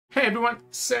Hey everyone,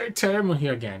 Sirturmund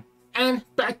here again. And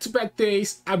back-to-back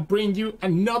days, I bring you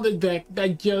another deck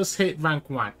that just hit rank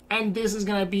 1. And this is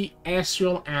gonna be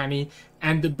Ezreal Annie.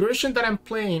 And the version that I'm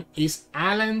playing is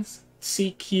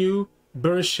Alanzq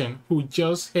version, who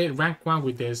just hit rank 1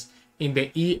 with this in the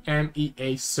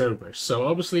EMEA server. So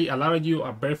obviously a lot of you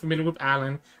are very familiar with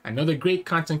Alan, another great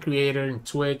content creator in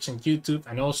Twitch and YouTube,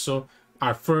 and also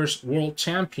our first world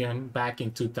champion back in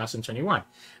 2021.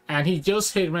 And he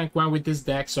just hit rank 1 with this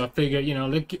deck, so I figured, you know,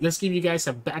 let's give you guys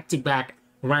a back-to-back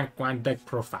rank 1 deck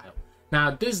profile. Now,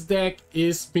 this deck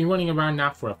is been running around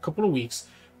now for a couple of weeks,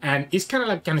 and it's kind of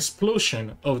like an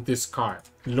explosion of this card,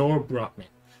 LoR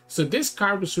Broadmane. So this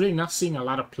card was really not seeing a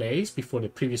lot of plays before the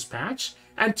previous patch,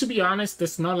 and to be honest,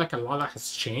 there's not like a lot that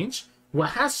has changed.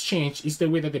 What has changed is the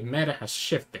way that the meta has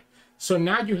shifted. So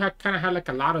now you have kind of like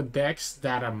a lot of decks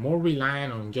that are more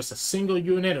reliant on just a single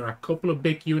unit or a couple of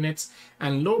big units,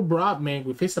 and LoR Broadmane,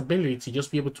 with his ability to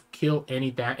just be able to kill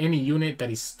any unit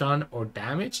that is stunned or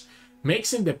damaged,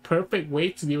 makes him the perfect way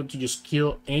to be able to just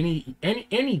kill any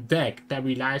deck that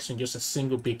relies on just a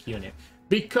single big unit,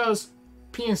 because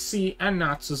PNC and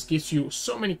Noxus gives you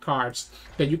so many cards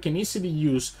that you can easily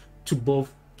use to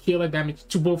both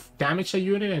damage a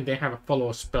unit and then have a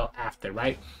follow-up spell after,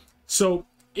 right? So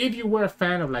if you were a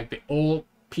fan of like the old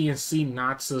PNC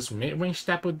Noxus mid-range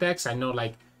type of decks, I know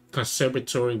like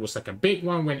Conservatory was like a big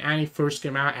one when Annie first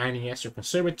came out, Annie Ezreal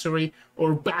Conservatory,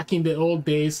 or back in the old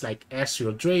days like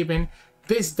Ezreal Draven,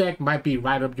 this deck might be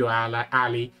right up your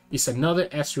alley. It's another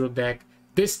Ezreal deck.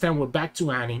 This time we're back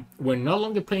to Annie. We're no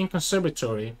longer playing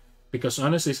Conservatory because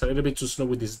honestly it's a little bit too slow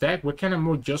with this deck. We're kind of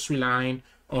more just relying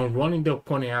on running the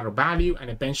opponent out of value and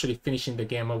eventually finishing the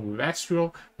game up with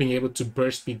Ezreal, being able to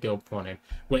burst speed the opponent.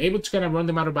 We're able to kind of run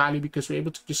them out of value because we're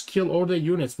able to just kill all the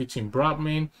units between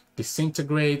Broadmane,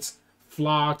 Disintegrates,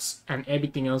 Flux, and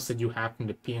everything else that you have from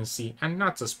the PNC and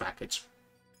Noxus package.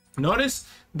 Notice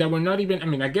that we're not even, I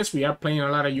mean, I guess we are playing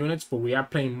a lot of units, but we are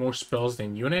playing more spells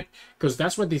than unit, because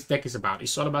that's what this deck is about.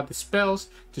 It's all about the spells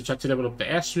to try to level up the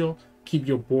Ezreal, keep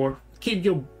your board, keep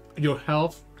your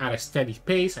health at a steady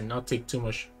pace and not take too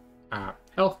much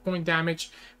health point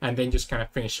damage, and then just kind of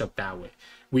finish up that way.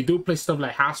 We do play stuff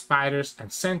like House Spiders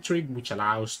and Sentry, which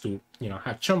allows to, you know,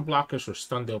 have chump blockers or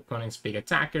stun the opponent's big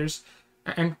attackers,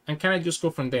 and kind of just go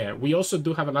from there. We also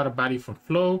do have a lot of value from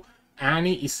Flow.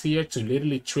 Annie is here to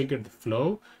literally trigger the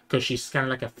Flow, because she's kind of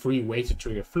like a free way to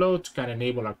trigger Flow to kind of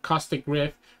enable our Caustic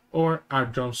Rift or our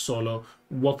Drum Solo,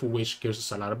 both of which gives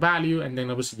us a lot of value. And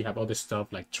then obviously you have other stuff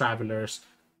like Travelers.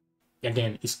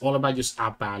 Again, it's all about just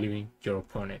outvaluing your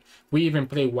opponent. We even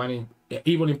play one in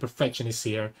Evil Imperfectionist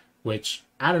here, which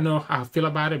I don't know how I feel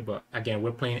about it, but again,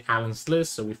 we're playing Alan's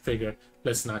list, so we figure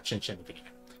let's not change anything.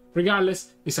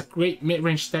 Regardless, it's a great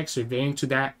mid-range deck, so if you're into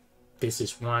that, this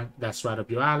is one that's right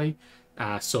up your alley.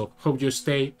 So hope you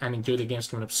stay and enjoy the games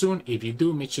coming up soon. If you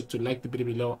do, make sure to like the video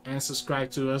below and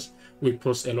subscribe to us. We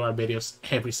post LoR videos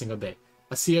every single day.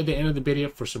 I'll see you at the end of the video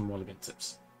for some more living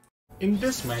tips. In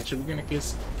this match, we're gonna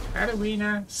kiss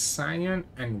Katarina, Sion,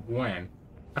 and Gwen.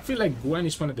 I feel like Gwen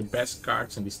is one of the best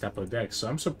cards in this type of deck, so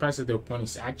I'm surprised that the opponent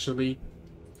is actually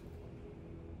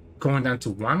going down to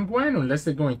one Gwen, unless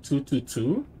they're going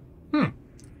 2-2-2.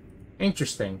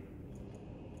 Interesting.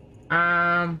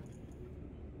 Oh,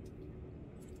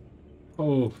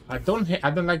 I don't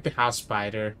like the House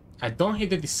Spider. I don't hate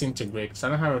the Disintegrate, because I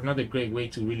don't have another great way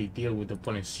to really deal with the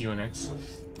opponent's units.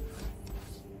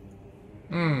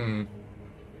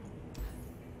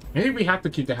 Maybe we have to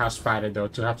keep the House Spider though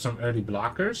to have some early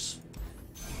blockers.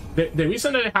 The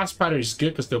reason that the House Spider is good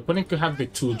because the opponent could have the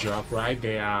 2-drop, right?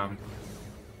 The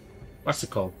what's it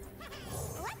called?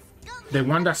 The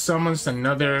one that summons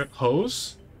another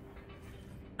host,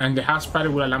 and the House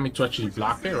Spider will allow me to actually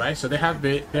block it, right? So they have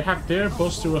their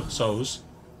Boisterous host,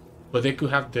 but they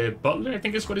could have the Butler, I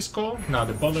think is what it's called. No,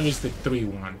 the Butler is the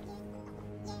 3-1.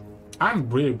 I'm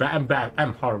really bad.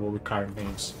 I'm horrible with card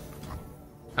names.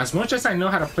 As much as I know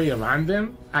how to play around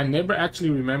them, I never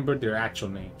actually remember their actual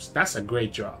names. That's a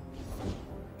great job.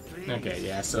 Okay,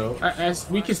 yeah, so as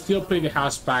we can still play the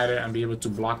House Spider and be able to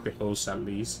block the host at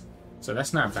least. So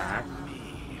that's not bad.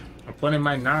 Opponent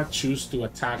might not choose to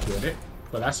attack with it,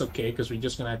 but that's okay because we're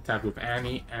just going to attack with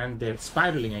Annie and the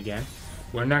Spiderling again.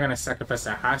 We're not going to sacrifice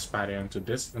our House Spider into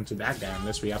that guy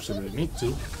unless we absolutely need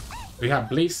to. We have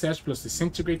Blaze Search plus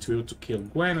Disintegrate to be able to kill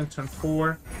Gwen on turn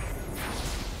 4.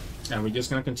 And we're just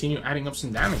going to continue adding up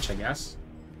some damage, I guess.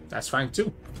 That's fine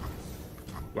too.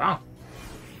 Wow.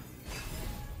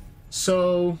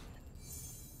 So,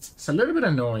 it's a little bit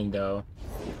annoying though.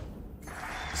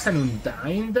 It's an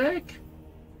Undying deck?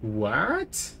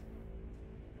 What?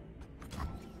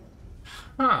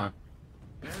 Huh.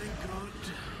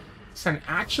 It's an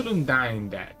actual Undying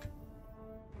deck.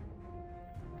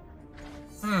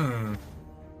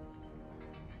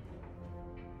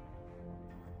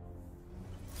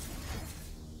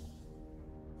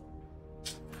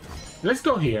 Let's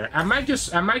go here. I might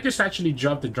just actually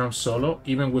drop the drum solo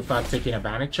even without taking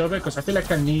advantage of it, because I feel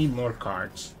like I need more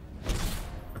cards.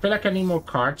 I feel like I need more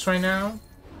cards right now.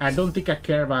 I don't think I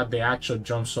care about the actual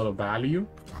drum solo value.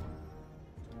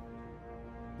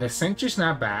 The Sentry's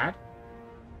not bad.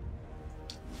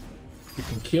 You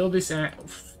can kill this.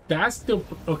 That's the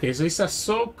okay. So it's a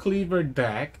Soul Cleaver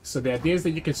deck. So the idea is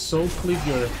that you can Soul Cleave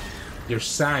your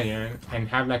Sion and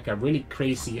have like a really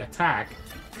crazy attack.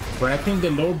 But I think the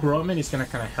LoR Broadmane is gonna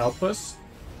kind of help us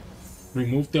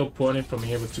remove the opponent from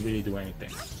being able to really do anything.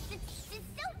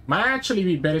 Might actually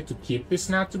be better to keep this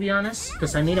now, to be honest,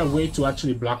 because I need a way to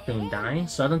actually block the Undying.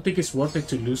 So I don't think it's worth it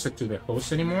to lose it to the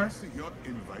host anymore.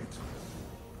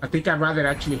 I think I'd rather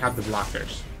actually have the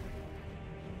blockers.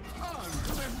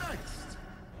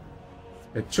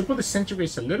 The triple disintegrate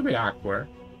is a little bit awkward,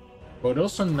 but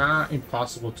also not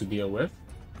impossible to deal with.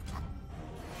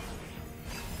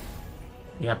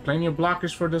 You have plenty of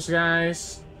blockers for those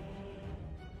guys.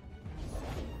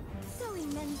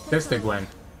 That's the Gwen.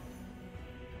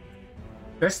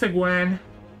 That's the Gwen.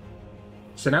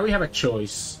 So now we have a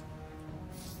choice.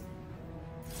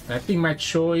 And I think my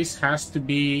choice has to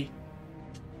be...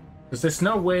 because there's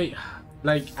no way...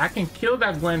 like, I can kill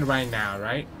that Gwen right now,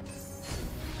 right?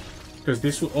 Because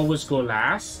this will always go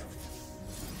last.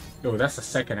 Oh, that's the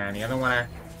second Annie. I don't want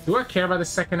to... do I care about the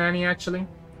second Annie, actually?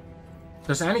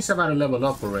 Because Annie's about to level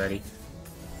up already.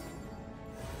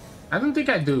 I don't think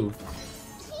I do.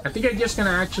 I think I'm just gonna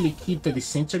actually keep the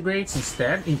disintegrates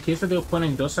instead. In case that the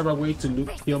opponent does have a way to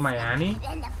kill my Annie,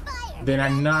 then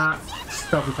I'm not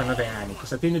stuck with another Annie.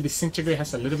 Because I think the disintegrate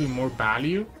has a little bit more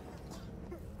value.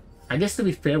 I guess to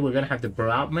be fair, we're gonna have the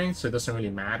Broadmane, so it doesn't really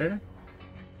matter.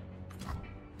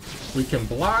 We can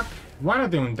block one of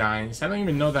the Undyings. I don't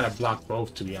even know that I blocked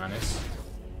both, to be honest.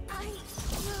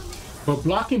 But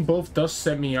blocking both does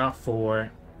set me up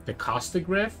for the Caustic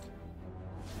Rift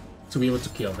to be able to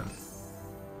kill them.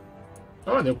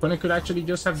 Oh, the opponent could actually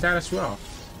just have that as well.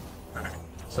 Alright,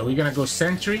 so we're gonna go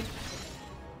Sentry.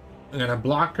 We're gonna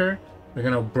block her. We're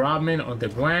gonna Broadmane on the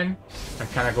Gwen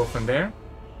and kind of go from there.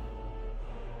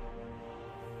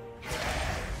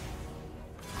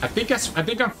 I think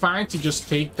I'm fine to just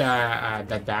take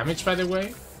the damage, by the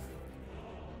way.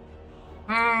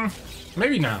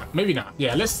 Maybe not. Maybe not.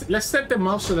 Yeah, let's set them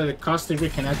up so that the Caustic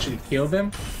Rift can actually kill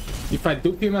them. If I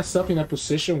do put myself in a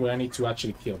position where I need to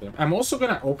actually kill them. I'm also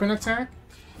gonna open attack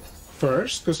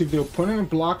first, because if the opponent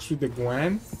blocks with the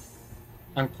Gwen,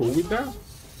 I'm cool with that.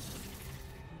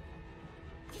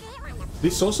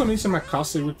 This also means that my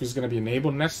Caustic Rift is gonna be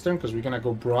enabled next turn, because we're gonna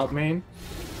go Broadmane.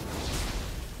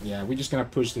 Yeah, we're just gonna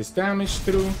push this damage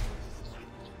through.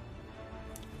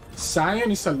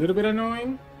 Sion is a little bit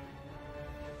annoying.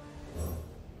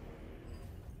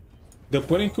 The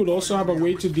opponent could also have a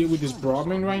way to deal with this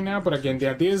Broadmane right now, but again, the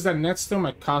idea is that next turn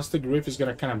my Caustic Rift is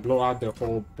gonna kind of blow out the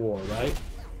whole board, right?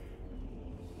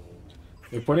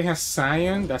 The opponent has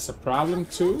Sion, that's a problem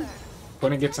too. The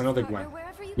opponent gets another Gwen.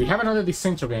 We have another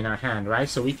Disintegrate in our hand, right?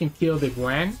 So we can kill the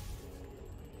Gwen.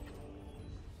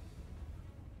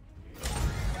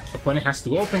 Opponent has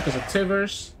to open because of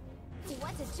Tivers.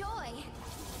 What a joy.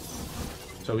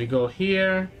 So we go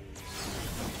here.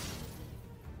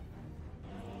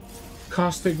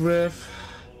 Caustic Rift.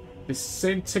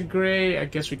 Disintegrate. I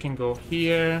guess we can go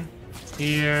here.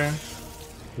 Here.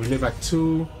 We live at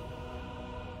 2.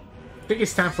 I think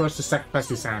it's time for us to sacrifice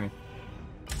this Annie.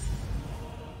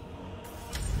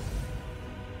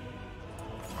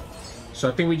 So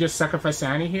I think we just sacrifice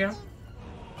Annie here.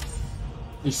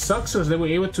 It sucks because they were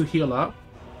able to heal up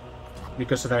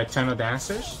because of their Eternal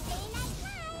Dancers.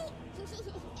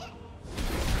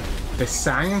 The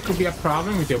Sion could be a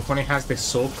problem if the opponent has the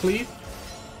Soul Cleave,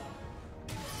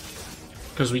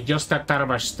 because we just tapped out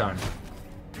of our stun.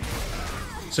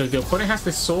 So if the opponent has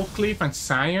the Soul Cleave and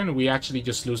Sion, we actually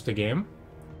just lose the game.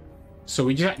 So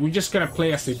we're just gonna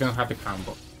play as they don't have the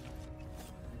combo.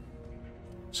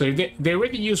 So if they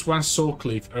already used one Soul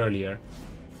Cleave earlier.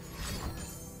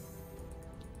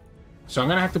 So I'm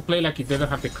gonna have to play like if they don't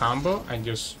have the combo and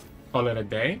just call it a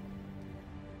day.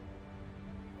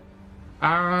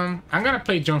 I'm gonna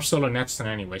play Jump Solo next turn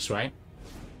anyways, right?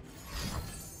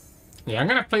 Yeah, I'm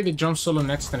gonna play the Jump Solo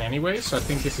next turn anyway, so I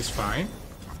think this is fine.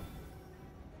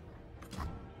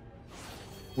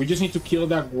 We just need to kill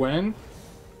that Gwen.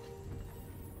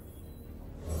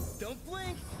 Don't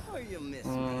blink or you'll miss.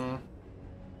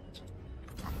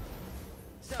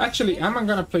 Actually, I'm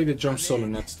gonna play the Jump Solo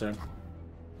next turn.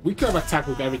 We could have attacked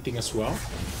with everything as well.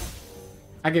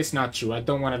 I guess not true. I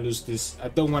don't want to lose this. I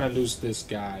don't want to lose this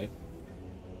guy.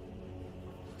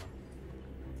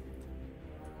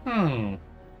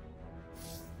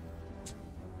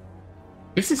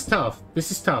 This is tough.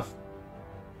 This is tough.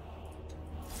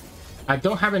 I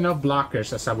don't have enough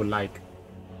blockers as I would like.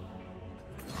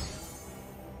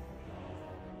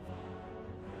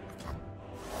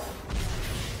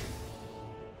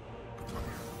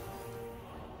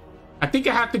 I think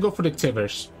I have to go for the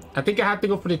Tivers. I think I have to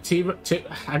go for the Tiver.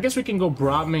 I guess we can go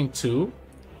Broadmane too.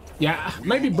 Yeah,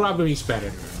 maybe Broadmane is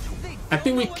better. I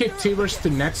think we kick Tivers to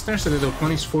next turn so that the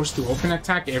opponent is forced to open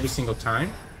attack every single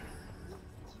time.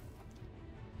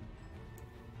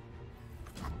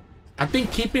 I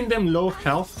think keeping them low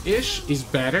health-ish is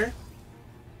better.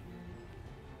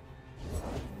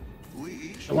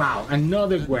 Wow,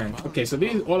 another Gwen. Okay, so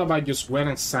this is all about just Gwen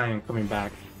and Sion coming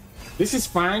back. This is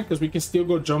fine because we can still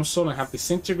go jump solo and have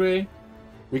Disintegrate.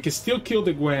 We can still kill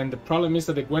the Gwen. The problem is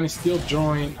that the Gwen is still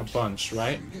drawing a bunch,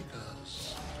 right?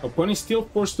 Opponent is still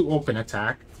forced to open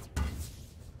attack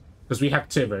because we have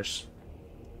Tivers.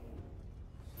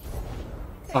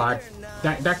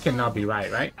 That cannot be right,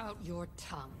 right?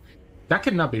 That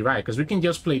cannot be right because we can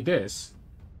just play this.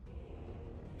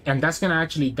 And that's going to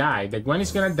actually die. The Gwen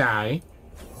is going to die.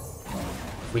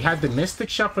 We have the Mystic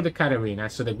Shot for the Katarina.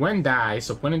 So the Gwen dies.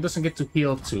 So opponent doesn't get to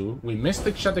heal too. We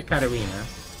Mystic Shot the Katarina.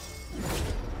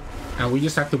 And we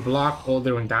just have to block all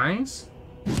their Undyings.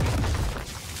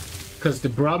 Because the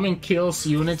Broadmane kills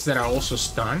units that are also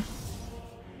stunned.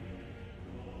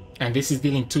 And this is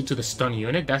dealing 2 to the stun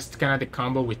unit. That's kind of the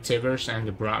combo with Tivers and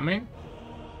the Broadmane.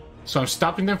 So I'm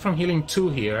stopping them from healing 2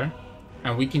 here.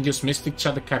 And we can just Mystic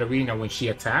Shot the Katarina when she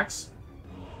attacks.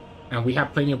 And we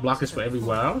have plenty of blockers for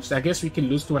everywhere else. I guess we can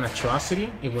lose to an Atrocity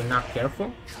if we're not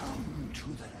careful.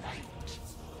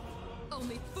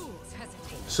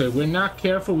 So if we're not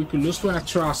careful, we could lose to an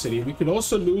Atrocity. We could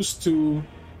also lose to...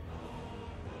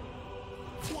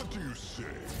 What do you say?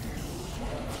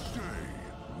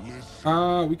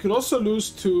 we could also lose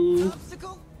to...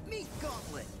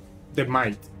 the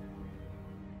Might.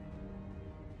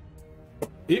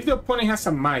 If the opponent has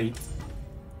a Might,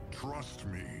 Trust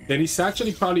me. then it's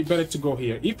actually probably better to go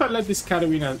here. If I let this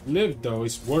Katarina live, though,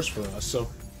 it's worse for us. So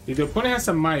if the opponent has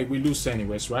a Might, we lose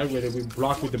anyways, right? Whether we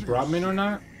block with the Broadmane or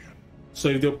not. So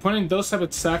if the opponent does have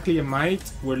exactly a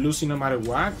Might, we're losing no matter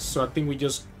what. So I think we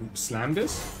just slam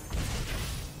this.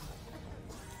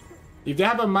 If they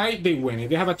have a Might, they win. If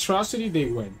they have Atrocity, they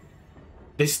win.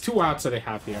 There's 2 outs that they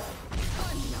have here.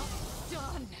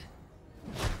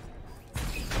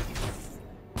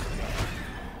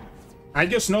 I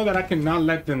just know that I cannot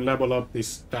let them level up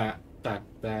this that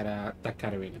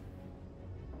Katarina.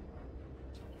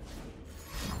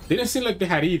 Didn't seem like they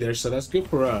had either, so that's good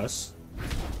for us.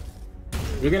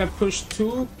 We're gonna push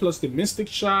 2 plus the Mystic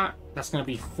Shot. That's gonna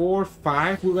be 4,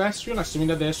 5 with Ezreal, assuming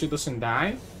that the Ezreal doesn't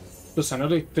die. Plus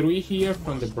another 3 here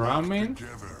from the Broadmane.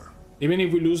 Even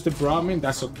if we lose the Broadmane,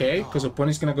 that's okay, because the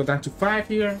opponent's gonna go down to 5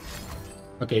 here.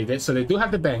 Okay, so they do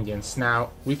have the Vengeance.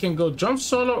 Now we can go jump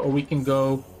solo or we can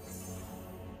go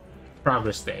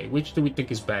Progress Day. Which do we think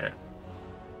is better?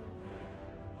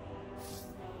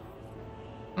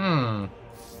 I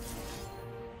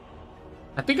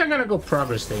think I'm gonna go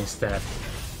Progress Day instead.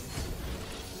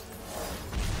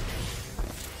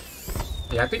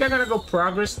 Yeah, I think I'm gonna go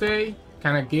Progress Day.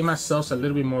 Kind of give ourselves a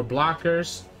little bit more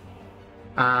blockers.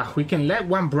 We can let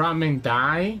one Broadmane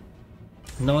die,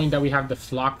 knowing that we have the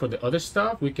Flock for the other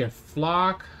stuff. We can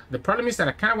Flock. The problem is that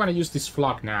I kind of want to use this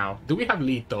Flock now. Do we have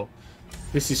Lethal?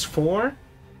 This is 4.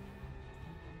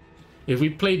 If we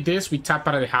play this, we tap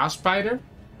out of the House Spider.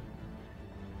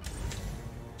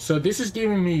 So this is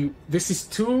giving me... This is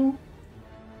 2.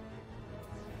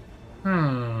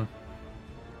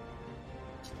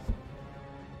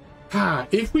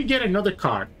 If we get another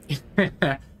card,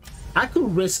 I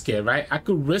could risk it, right? I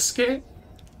could risk it.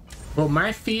 But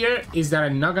my fear is that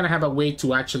I'm not gonna have a way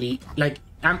to actually... Like,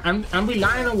 I'm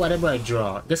relying on whatever I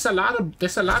draw. There's a lot of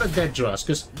dead draws,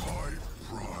 because...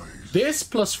 This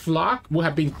plus Flock would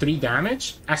have been 3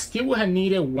 damage. I still would have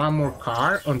needed 1 more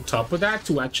card on top of that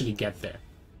to actually get there.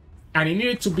 And it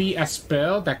needed to be a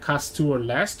spell that costs 2 or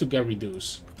less to get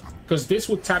reduced. Because this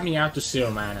would tap me out to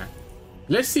 0 mana.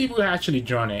 Let's see if we actually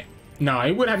drawn it. No,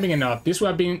 it would have been enough. This would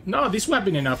have been... No, this would have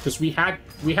been enough because we had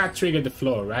triggered the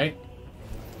floor, right?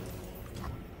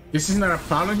 This is not a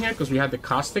problem here because we had the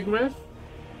Caustic Rift.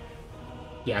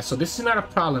 Yeah, so this is not a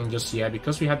problem just yet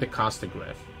because we had the Caustic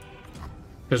Rift.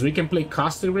 Because we can play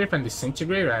Caustic Rift and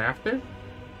Disintegrate right after.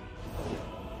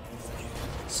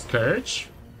 Scourge.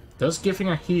 Does give him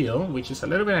a heal, which is a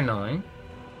little bit annoying.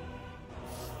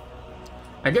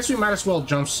 I guess we might as well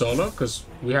jump solo because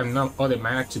we have no other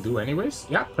mana to do anyways.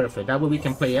 Yeah, perfect. That way we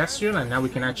can play Ezreal and now we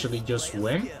can actually just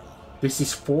win. This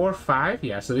is 4-5.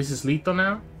 Yeah, so this is lethal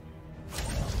now.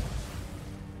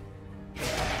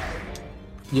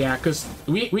 Yeah, because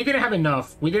we didn't have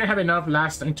enough. We didn't have enough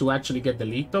last time to actually get the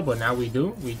lethal, but now we do.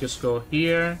 We just go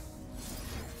here.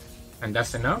 And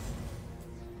that's enough.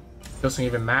 Doesn't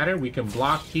even matter. We can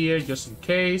block here just in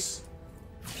case.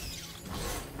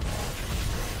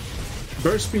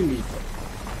 Burst speed lethal.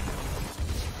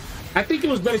 I think it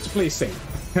was better to play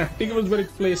safe. I think it was better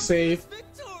to play safe.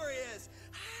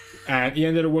 And it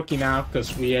ended up working out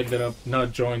because we ended up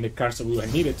not drawing the cards that we were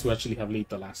needed to actually have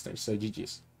lethal last time. So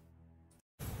GG's.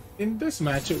 In this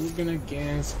matchup, we're gonna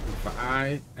against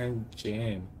Vi and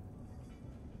Jhin.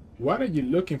 What are you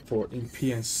looking for in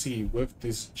PNC with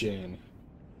this Jhin?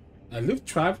 Aloof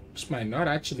Travelers might not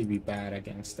actually be bad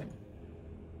against them.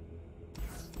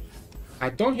 I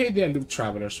don't hate the Aloof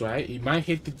Travelers, right? It might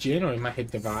hit the Jhin or it might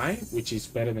hit the Vi, which is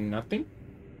better than nothing.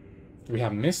 We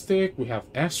have Mystic, we have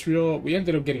Ezreal. We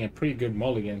ended up getting a pretty good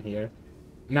mulligan here.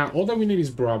 Now, all that we need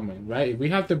is Broadmane, right? If we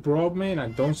have the Broadmane, I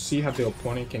don't see how the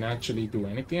opponent can actually do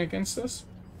anything against us.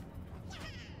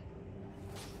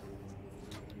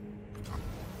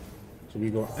 So we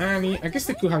go Annie. I guess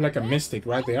they could have like a Mystic,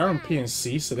 right? They are on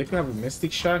PNC, so they could have a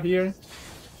Mystic shot here.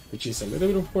 Which is a little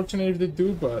bit unfortunate if they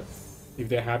do, but if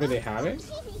they have it, they have it.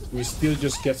 We still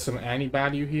just get some Annie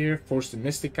value here. Force the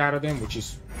Mystic out of them, which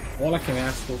is all I can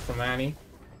ask for from Annie.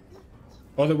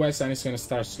 Otherwise, Annie's going to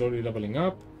start slowly leveling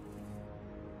up.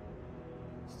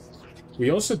 We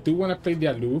also do want to play the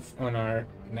Aloof on our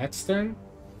next turn.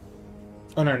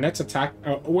 On our next attack.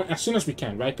 As soon as we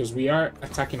can, right? Because we are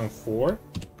attacking on 4.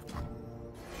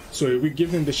 So if we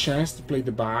give them the chance to play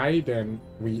the Vi, then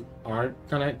we are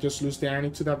going to just lose the Annie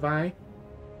to that Vi.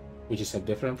 Which is a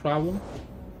different problem.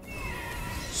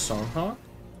 Songhawk.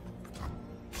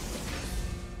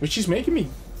 Which is making me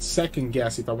second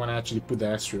guess if I want to actually put the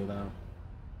Ezreal down.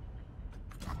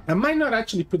 I might not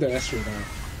actually put the Ezreal down.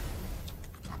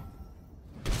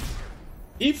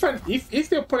 If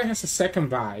the opponent has a second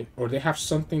Vi, or they have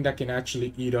something that can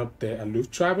actually eat up the Aloof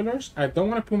Travelers, I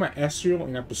don't want to put my Ezreal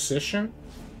in a position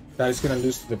that is going to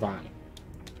lose to the Vi.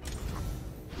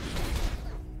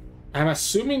 I'm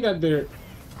assuming that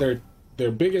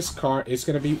their biggest card is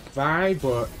going to be Vi,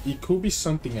 but it could be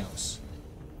something else.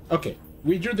 Okay,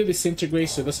 we drew the Disintegrate,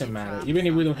 so it doesn't matter. Even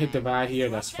if we don't hit the Vi here,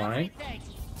 that's fine.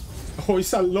 Oh,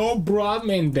 it's a low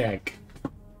Broadmane deck.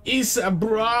 It's a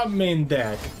Broadmane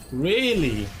deck.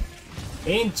 Really?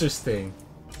 Interesting.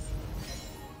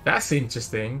 That's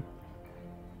interesting.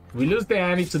 We lose the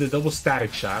Annie to the double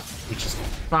static shot, which is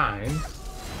fine.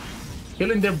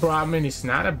 Killing their Broadmane is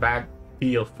not a bad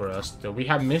deal for us, though. We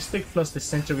have Mystic plus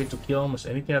Disintegrate to kill almost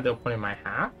anything that the opponent might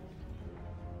have.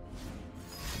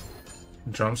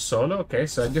 Drum solo. Okay,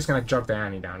 so I'm just gonna drop the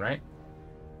Annie down, right?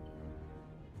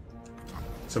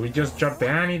 So we just drop the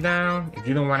Annie down. If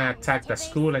you don't want to attack, that's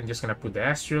cool. I'm just gonna put the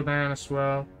Ezreal down as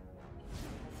well.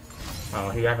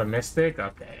 Oh, you have a Mystic?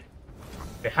 Okay.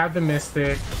 They have the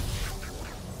Mystic.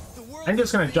 I'm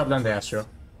just gonna drop down the Ezreal.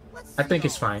 I think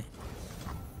it's fine.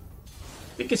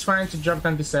 I think it's fine to drop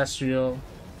down this Ezreal.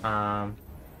 Gonna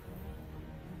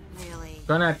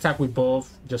attack with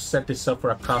both. Just set this up for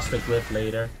a Caustic Rift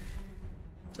later.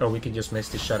 Or we can just miss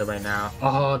the shuttle right now.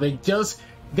 Oh, they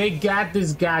got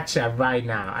this gacha right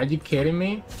now. Are you kidding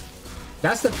me?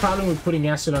 That's the problem with putting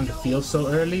Ezreal on the field so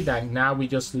early, that now we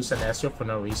just lose an Ezreal for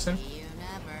no reason.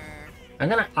 I'm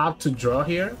gonna opt to draw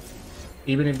here,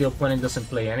 even if the opponent doesn't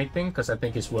play anything, because I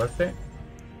think it's worth it.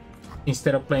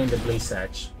 Instead of playing the Blaze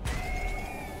Edge.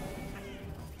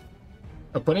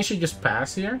 Opponent should just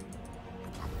pass here.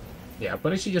 Yeah,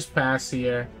 opponent should just pass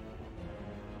here.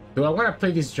 Do I want to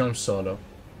play this jump solo?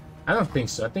 I don't think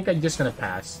so. I think I'm just gonna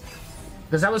pass.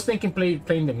 Because I was thinking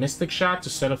playing the Mystic shot to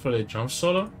settle for the jump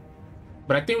solo.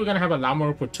 But I think we're gonna have a lot more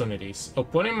opportunities.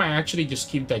 Opponent might actually just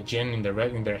keep that Jhin in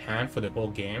their hand for the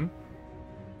whole game.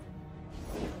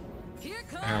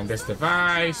 And there's the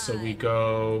Vi, so we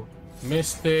go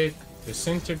Mystic,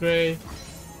 Disintegrate,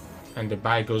 and the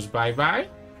Vi goes bye-bye.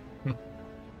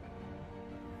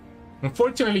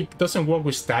 Unfortunately, it doesn't work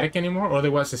with Static anymore.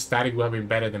 Otherwise, the Static would have been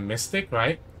better than Mystic,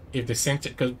 right? If the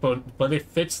but it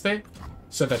fits it,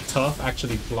 so that Tough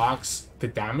actually blocks the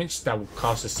damage that would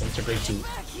cause Disintegrate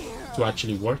to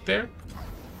actually work there.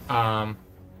 You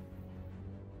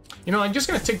know, I'm just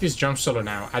gonna take this jump solo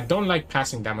now. I don't like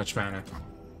passing that much mana.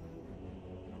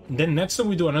 Then next time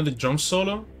we do another jump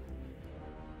solo,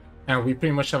 and we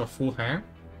pretty much have a full hand.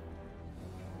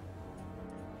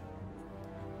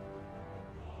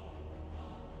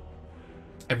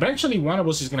 Eventually, one of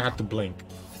us is gonna have to blink.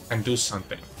 and do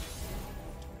something.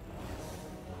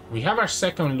 We have our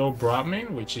second LoR Broadmane,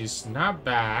 which is not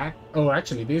bad. Oh,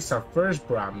 actually, this is our first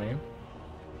Broadmane.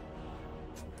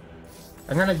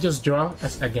 I'm gonna just draw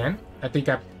again. I think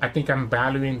I'm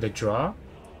valuing the draw,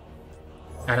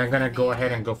 and I'm gonna go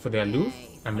ahead and go for the aloof.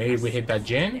 And maybe we hit that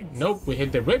Jhin. Nope, we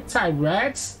hit the Riptide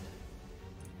Reds.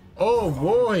 Oh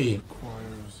boy,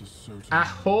 a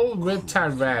whole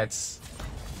Riptide Reds.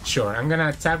 Sure, I'm gonna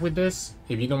attack with this.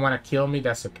 If you don't want to kill me,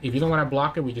 that's okay. If you don't want to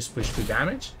block it, we just push 2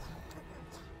 damage.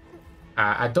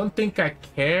 I don't think I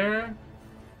care.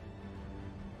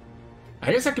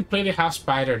 I guess I could play the House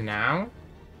Spider now.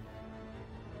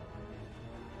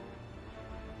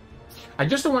 I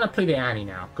just don't want to play the Annie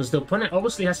now, because the opponent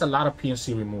obviously has a lot of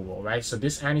PNC removal, right? So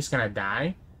this Annie's gonna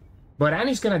die. But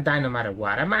Annie's gonna die no matter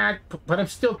what. But I'm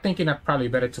still thinking that probably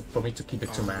better for me to keep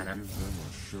it 2 mana.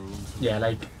 Yeah,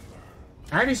 like,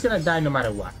 Annie's gonna die no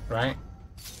matter what, right?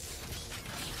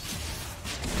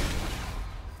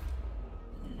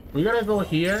 We're gonna go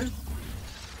here.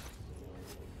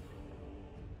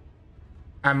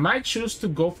 I might choose to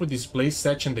go for Display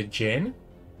Setch and the Jhin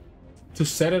to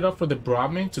set it up for the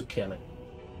Broadmane to kill it.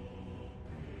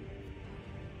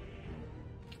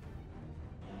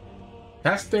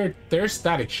 That's their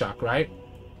Static Shock, right?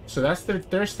 So that's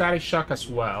their Static Shock as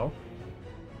well.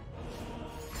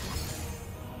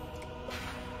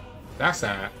 That's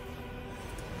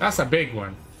a big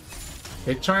one.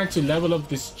 They're trying to level up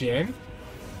this Jhin.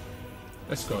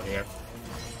 Let's go here.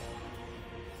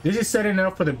 This is setting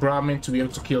up for the Broadmane to be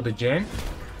able to kill the Jhin.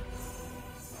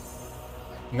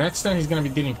 Next time he's going to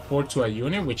be dealing 4 to a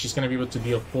unit, which is going to be able to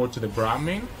deal 4 to the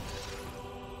Broadmane.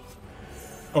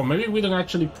 Oh, maybe we don't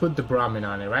actually put the Broadmane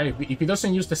on it, right? If he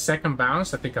doesn't use the second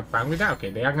bounce, I think I'm fine with that. Okay,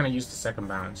 they are going to use the second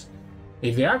bounce.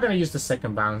 If they are going to use the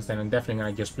second bounce, then I'm definitely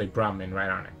going to just play Broadmane right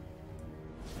on it.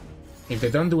 If they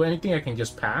don't do anything, I can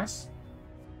just pass.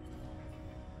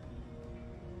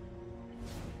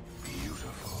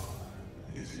 Beautiful,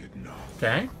 is it not?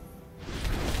 Okay.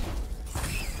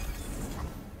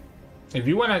 If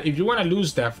you wanna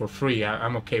lose that for free,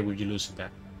 I'm okay with you losing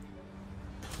that.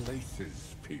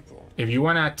 Places, people. If you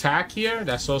wanna attack here,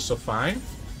 that's also fine.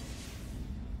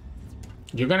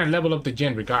 You're gonna level up the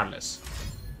Jhin regardless.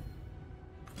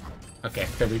 Okay,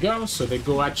 there we go. So they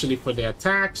go actually for the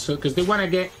attack. So because they wanna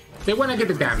get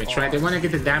the damage, right? They wanna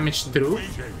get the damage through.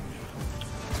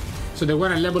 So they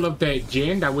wanna level up the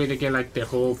Jhin. That way they get like their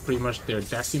whole pretty much their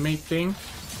decimate thing.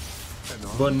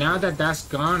 But now that that's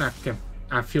gone,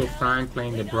 I feel fine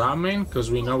playing the Broadmane,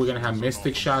 because we know we're going to have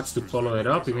Mystic Shots to follow it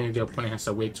up, even if the opponent has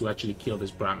a way to actually kill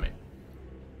this Broadmane.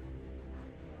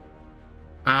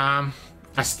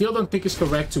 I still don't think it's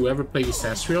correct to ever play this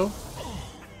Ezreal.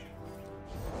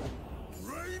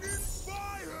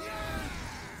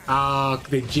 Oh,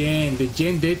 the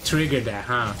Jhin did trigger that,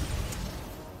 huh?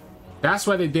 That's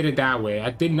why they did it that way.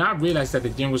 I did not realize that the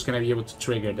Jhin was going to be able to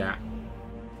trigger that.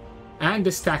 And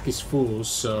the stack is full,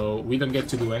 so we don't get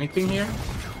to do anything here.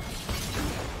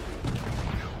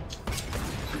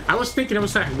 I was thinking, I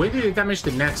was like, where did it damage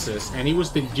the Nexus? And it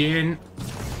was the Jhin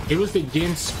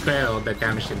spell that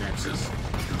damaged the Nexus.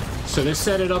 So they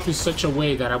set it up in such a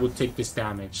way that I would take this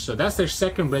damage. So that's their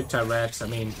second Riptide Rex. I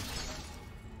mean,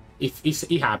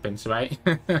 it happens, right?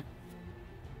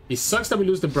 It sucks that we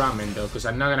lose the Brahmin though, because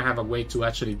I'm not gonna have a way to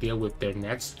actually deal with their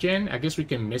next Jhin. I guess we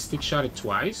can Mystic Shot it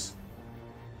twice.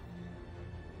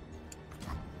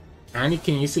 And it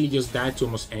can easily just die to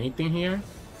almost anything here.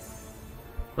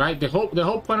 Right? The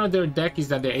whole point of their deck is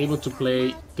that they're able to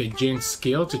play the Jhin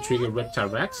skill to trigger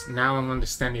Riptide Rex. Now I'm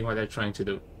understanding what they're trying to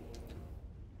do.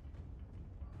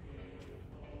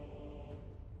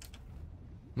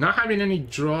 Not having any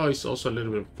draw is also a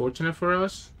little bit unfortunate for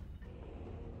us.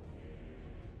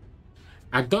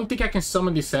 I don't think I can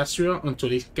summon this Ezreal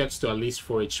until it gets to at least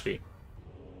 4 HP.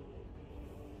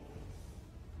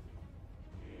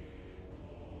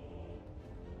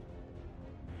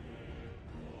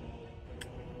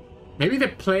 Maybe they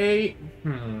play.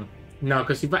 No,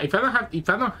 because if I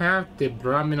don't have the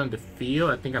Brahmin on the field,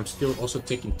 I think I'm still also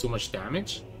taking too much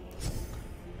damage.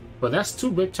 But that's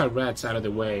 2 Riptide Reds out of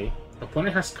the way.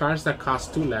 Opponent has cards that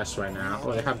cost 2 less right now,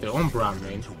 or they have their own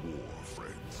Brahmin.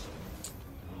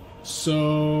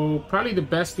 So probably the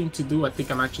best thing to do, I think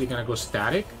I'm actually gonna go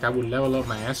static. That will level up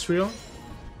my Ezreal,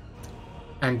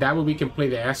 and that way we can play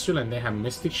the Ezreal and they have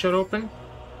Mystic Shot open.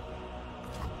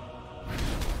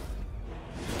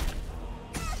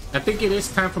 I think it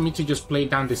is time for me to just play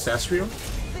down this Ezreal.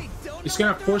 It's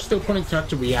gonna force the opponent to have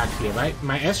to react here, right?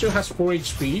 My Ezreal has 4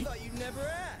 HP.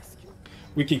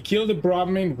 We can kill the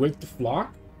Broadmane with the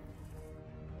Flock.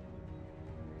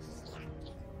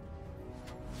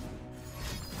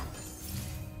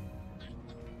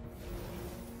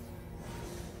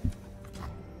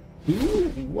 Ooh,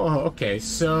 whoa, okay,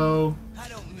 so... I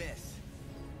don't miss.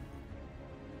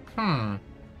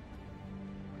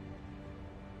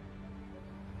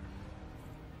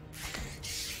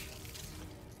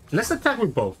 Let's attack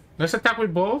with both. Let's attack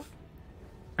with both.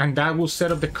 And that will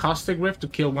set up the Caustic Rift to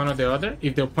kill one or the other.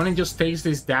 If the opponent just takes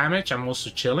this damage, I'm also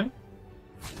chilling.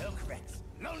 No crits.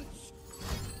 Lunch.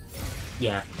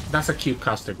 Yeah, that's a cute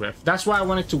Caustic Rift. That's why I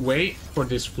wanted to wait for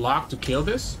this flock to kill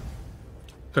this.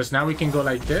 Because now we can go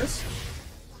like this.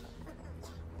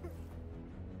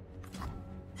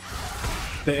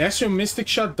 The Ezreal Mystic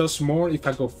Shot does more if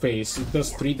I go face. It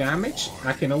does 3 damage.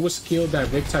 I can always kill that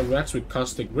Riptide Rex with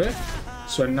Caustic Rift,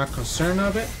 so I'm not concerned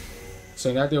of it.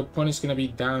 So now the opponent's gonna be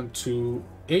down to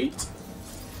 8.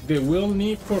 They will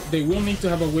need to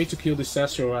have a way to kill this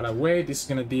Ezreal right away. This is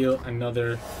gonna deal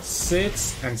another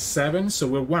 6 and 7, so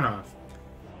we're 1 off.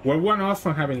 We're 1 off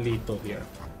from having lethal here.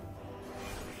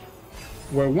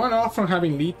 We're 1 off from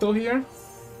having lethal here,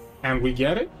 and we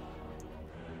get it.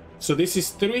 So this is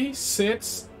 3,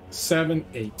 6, 7,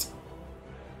 8.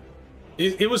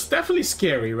 It was definitely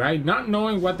scary, right? Not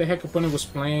knowing what the heck opponent was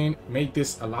playing made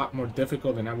this a lot more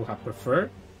difficult than I would have preferred.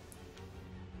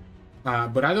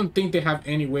 But I don't think they have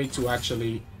any way to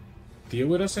actually deal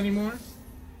with us anymore.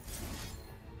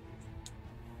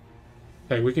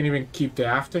 Like, we can even keep the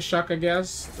Aftershock, I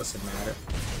guess. Doesn't matter.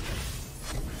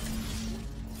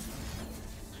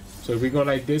 So if we go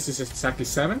like this, it's exactly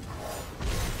 7.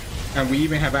 And we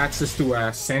even have access to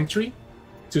a Sentry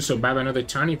to survive another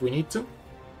turn if we need to.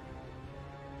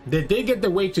 They did get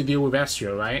the way to deal with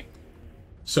Ezreal, right?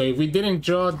 So if we didn't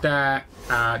draw that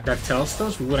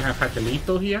Telestos, we wouldn't have had the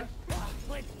lethal here.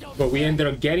 But we ended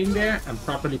up getting there and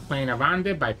properly playing around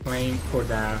it by playing for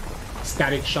the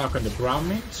Static Shock on the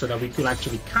Broadmane, so that we could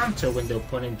actually counter when the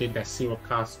opponent did that 0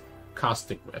 cost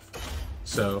Caustic Rift.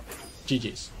 So,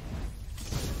 GG's.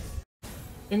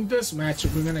 In this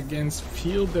matchup, we're gonna against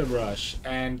Feel the Rush,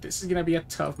 and this is gonna be a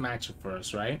tough matchup for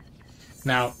us, right?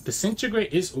 Now,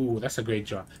 Disintegrate is... Ooh, that's a great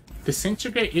draw.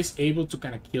 Disintegrate is able to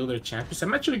kind of kill their champions.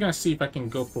 I'm actually gonna see if I can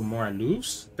go for more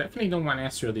Alanzq. Definitely don't want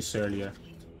Ezreal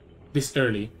this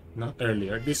early. Not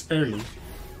earlier, this early.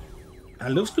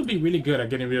 Alanzq could be really good at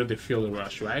getting rid of the Feel the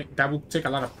Rush, right? That would take a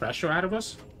lot of pressure out of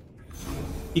us.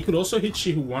 He could also hit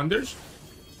She Who Wonders,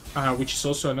 which is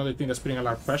also another thing that's putting a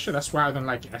lot of pressure. That's why I don't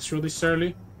like Ezreal this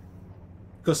early.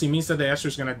 Because it means that the Ezreal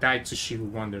is going to die to She Who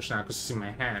Wonders now because it's in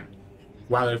my hand.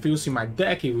 While if it was in my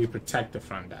deck, it will be protected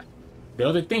from that. The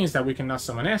other thing is that we cannot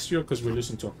summon Ezreal because we're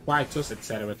losing to a Quietus,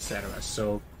 etc, etc.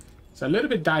 So it's a little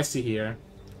bit dicey here.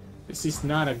 This is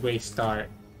not a great start.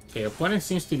 Okay, opponent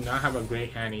seems to not have a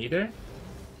great hand either.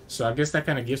 So I guess that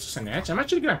kind of gives us an edge. I'm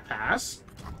actually going to pass.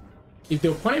 If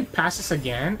the opponent passes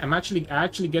again, I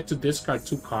actually get to discard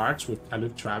 2 cards with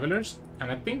Aloof Travelers,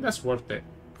 and I think that's worth it.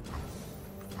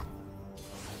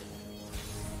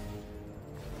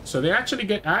 So I actually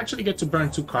get to burn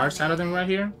 2 cards out of them right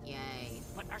here. Yay.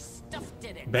 But our stuff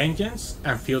did it. Vengeance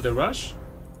and Feel the Rush.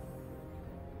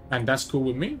 And that's cool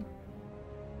with me.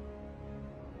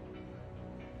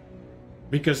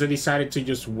 Because they decided to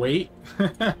just wait.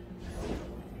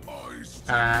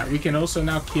 We can also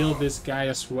now kill this guy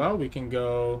as well. We can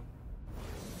go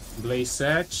Blaze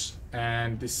Edge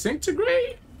and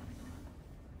Disintegrate.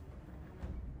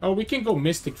 Oh, we can go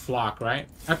Mystic Flock, right?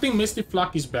 I think Mystic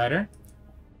Flock is better.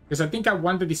 Because I think I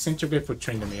want the Disintegrate for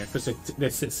Tryndamere. Because the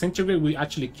Disintegrate will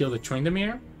actually kill the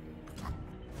Tryndamere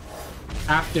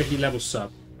after he levels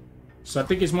up. So I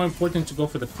think it's more important to go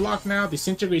for the Flock now.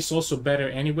 Disintegrate is also better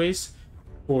anyways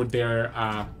for their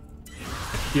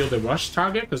Feel the Rush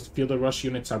target, because the Feel the Rush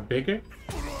units are bigger.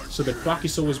 So the Flock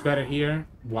is always better here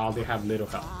while they have little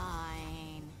health.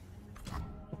 Fine.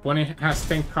 Opponent has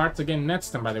 10 cards again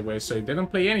next turn, by the way, so if they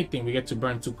don't play anything, we get to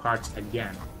burn 2 cards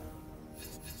again.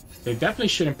 They definitely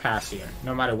shouldn't pass here,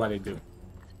 no matter what they do.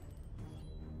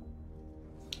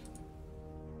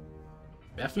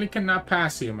 Definitely cannot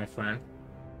pass here, my friend.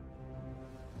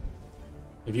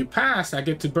 If you pass, I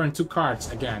get to burn 2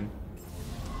 cards again.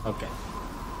 Okay.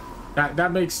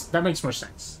 That makes more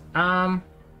sense. I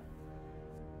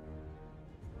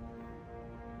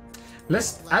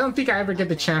don't think I ever get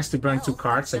the chance to burn 2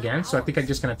 cards again, so I think I'm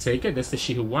just gonna take it. That's the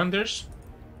She Who Wonders.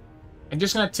 I'm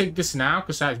just gonna take this now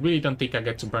because I really don't think I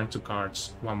get to burn 2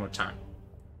 cards one more time.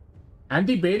 I'm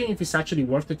debating if it's actually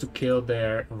worth it to kill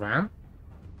their ramp.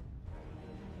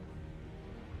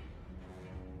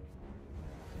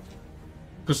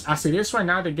 Because as it is right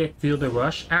now, they get Feel the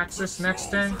Rush access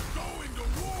next turn.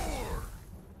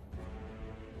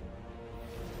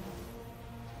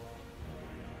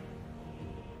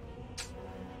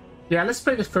 Yeah, let's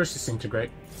play the first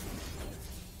Disintegrate.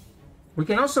 We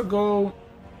can also go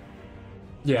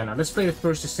Yeah, no, let's play the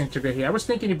first Disintegrate here. I was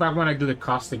thinking if I want to do the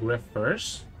Caustic Rift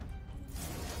first.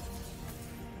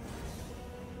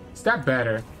 Is that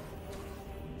better?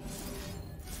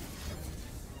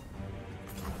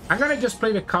 I'm gonna just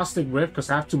play the Caustic Rift because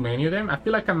I have too many of them. I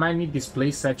feel like I might need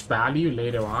Display Sedge value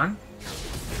later on.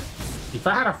 If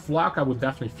I had a Flock, I would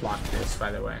definitely Flock this,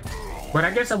 by the way. But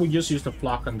I guess I would just use the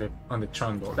Flock on the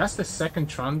Trundle. That's the second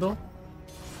Trundle.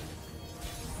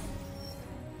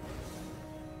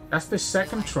 That's the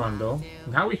second Trundle.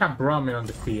 Now we have Broadmane on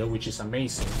the field, which is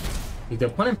amazing. If the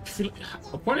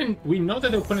opponent, we know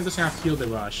that the opponent doesn't have Feel the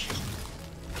Rush.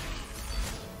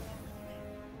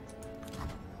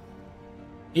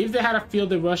 If they had a Feel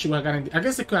the Rush, we're gonna. I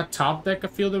guess they could have top deck a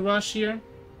Feel the Rush here.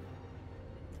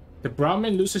 The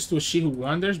Broadmane loses to a She Who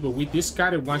Wonders, but we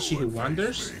discarded one She Who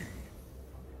Wonders.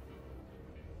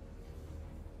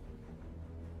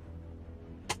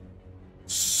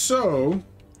 So,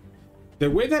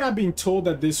 the way that I've been told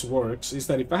that this works is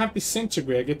that if I have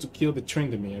Disintegrate, I get to kill the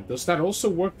Tryndamere. Does that also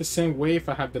work the same way if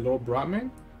I have the LoR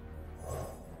Broadmane?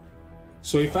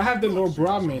 So if I have the LoR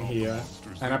Broadmane here,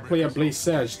 and I play a Blaze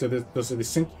Sedge, does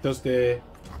the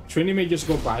Tryndamere just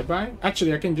go bye-bye?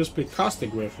 Actually, I can just play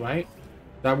Caustic Rift, right?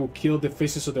 That will kill the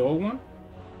faces of the old one?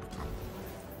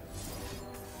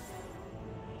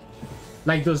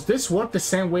 Like, does this work the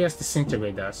same way as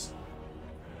Disintegrate does?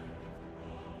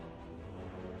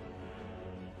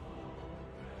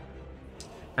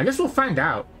 I guess we'll find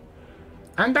out.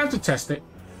 I'm down to test it.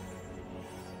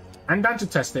 I'm down to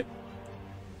test it.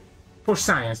 For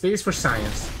science. This is for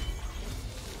science.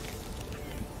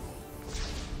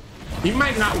 It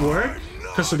might not work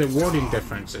because of the wording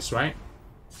differences, right?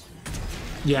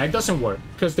 Yeah, it doesn't work.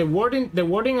 Because the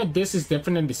wording of this is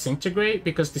different than Disintegrate,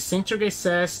 because Disintegrate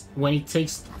says when it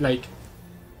takes, like,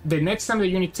 the next time the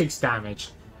unit takes damage.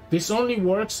 This only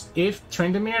works if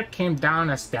Tryndamere came down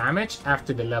as damage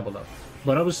after the level up.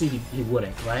 But obviously he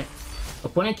wouldn't, right?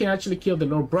 Opponent can actually kill the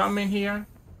LoR Broadmane here.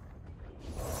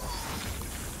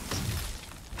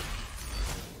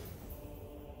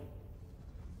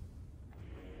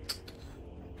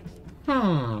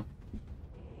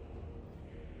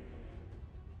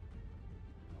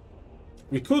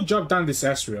 We could drop down this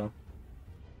Ezreal.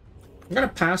 I'm gonna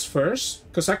pass first,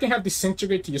 because I can have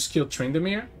Disintegrate to just kill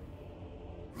Tryndamere.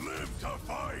 Live to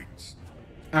fight.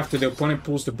 After the opponent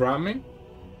pulls the Broadmane.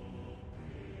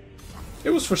 It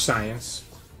was for science.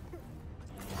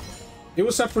 It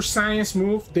was a for science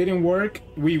move, didn't work.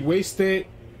 We wasted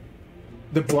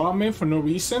the Broadmane for no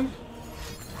reason.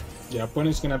 Yeah,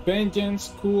 opponent's gonna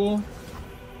Vengeance, cool.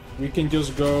 We can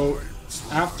just go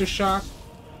Aftershock.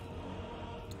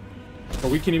 Or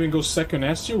we can even go second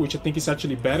Ezreal, which I think is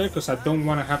actually better because I don't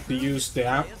want to have to use the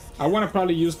app. I want to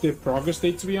probably use the Progress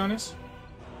Date, to be honest.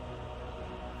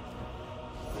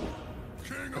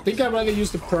 I think I'd rather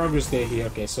use the Progress Date here.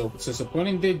 Okay, so since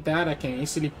opponent did that, I can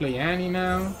easily play Annie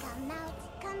now.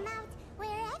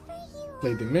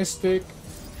 Play the Mystic.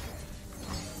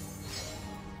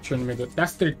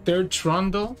 That's their third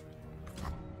Trundle.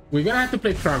 We're gonna have to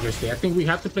play Progress Day. I think we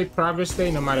have to play Progress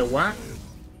Day no matter what.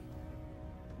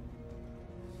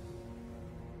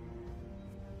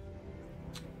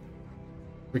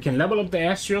 We can level up the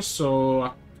Ezreal,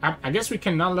 so I guess we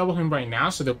cannot level him right now,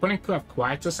 so the opponent could have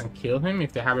Quietus and kill him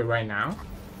if they have it right now.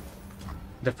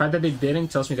 The fact that they didn't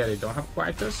tells me that they don't have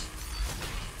Quietus.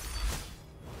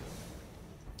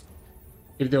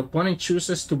 If the opponent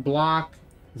chooses to block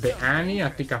the Annie, I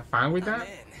think I'm fine with that.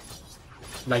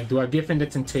 Like, do I give him the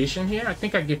Temptation here? I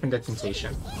think I give him the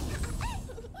Temptation.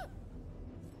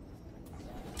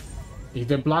 If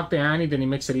they block the Annie, then it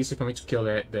makes it easy for me to kill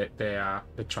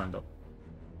the Trundle.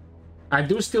 I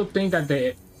do still think that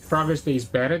the Progress Day is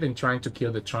better than trying to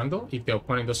kill the Trundle if the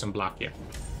opponent doesn't block here.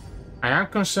 I am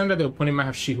concerned that the opponent might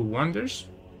have She Who Wonders.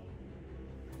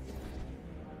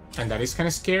 And that is kind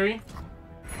of scary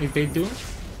if they do.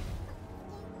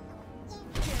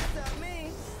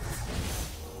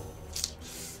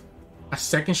 A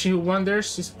second She Who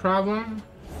Wonders is a problem.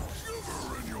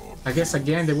 I guess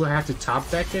again they will have to top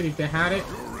deck it if they had it.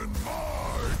 You're in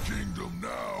my kingdom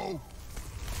now.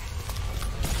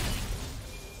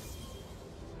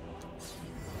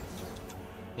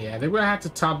 Yeah, they will have to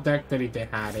top deck that if they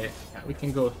had it. Yeah, we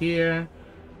can go here.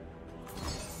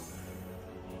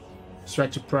 Try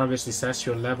to progress this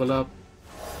Ezreal level up.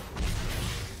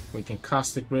 We can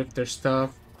Caustic Rift their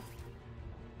stuff.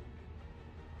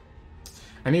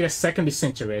 I need a second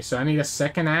Disintegrate, so I need a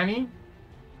second Annie.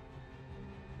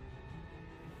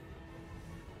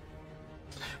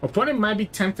 Opponent might be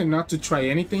tempted not to try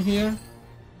anything here.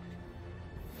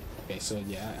 Okay, so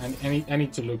yeah, I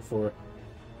need to look for...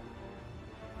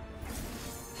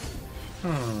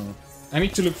 I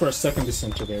need to look for a second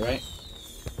disintegrate, right?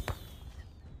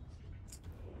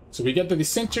 So we get the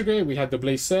disintegrate, we have the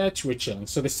blaze edge, we're chilling.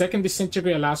 So the second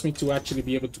disintegrate allows me to actually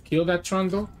be able to kill that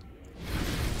Trundle.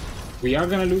 We are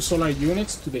gonna lose all our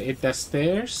units to the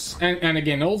stairs. And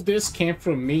again, all this came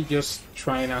from me just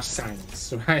trying out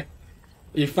silence, right?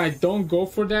 If I don't go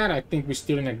for that, I think we're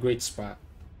still in a great spot.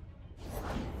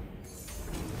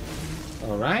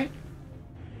 Alright.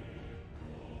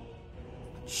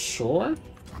 Sure.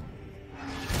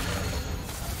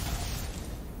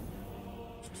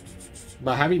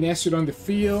 By having Ezreal on the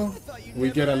field, we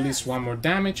get at least one more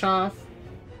damage off.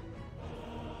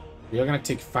 We are gonna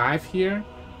take 5 here,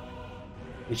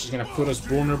 which is gonna put us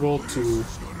vulnerable to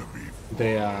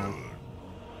the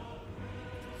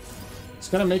it's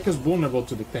gonna make us vulnerable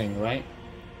to the thing, right?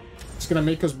 It's gonna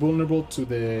make us vulnerable to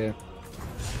the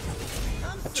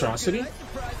atrocity.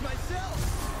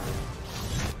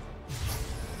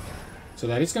 So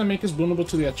that is going to make us vulnerable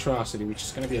to the atrocity, which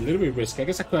is going to be a little bit risky. I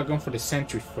guess I could have gone for the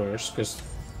sentry first, because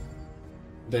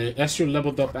the Ezreal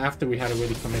leveled up after we had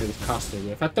already committed the Costa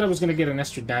Rift. I thought I was going to get an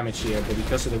extra damage here, but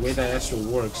because of the way that Ezreal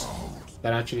works,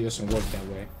 that actually doesn't work that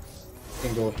way. We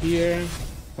can go here.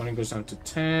 Opponent goes down to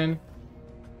 10.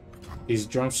 His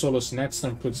Drum Solo's next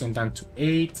turn puts him down to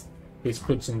 8. This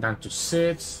puts him down to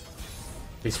 6.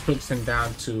 This puts him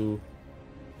down to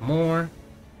more.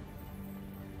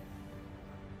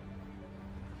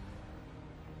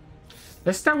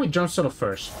 Let's start with Drum Solo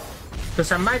first,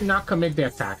 because I might not commit the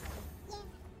attack.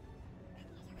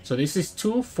 So this is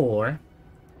 2, 4,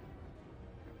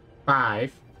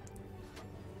 5,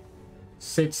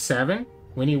 6, 7.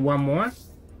 We need one more.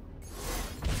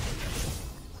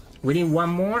 We need one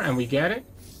more, and we get it.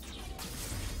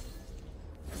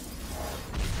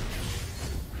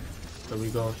 So we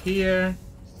go here,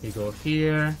 we go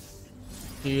here,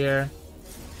 here,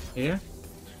 here.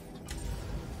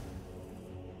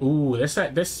 Ooh,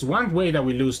 that's one way that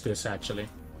we lose this, actually.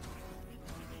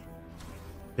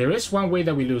 There is one way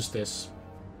that we lose this.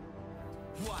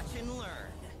 Watch and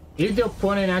learn. If the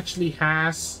opponent actually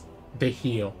has the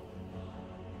heal.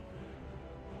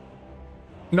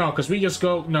 No, because we just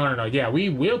go... No. Yeah, we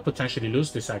will potentially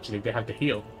lose this, actually, if they have the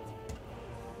heal.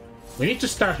 We need to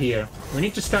start here. We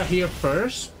need to start here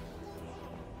first.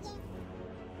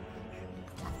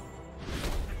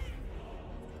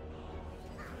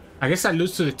 I guess I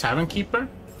lose to the Tavern Keeper.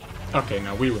 Okay,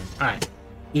 no, we win. Alright.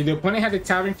 If the opponent had the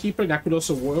Tavern Keeper, that could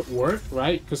also work,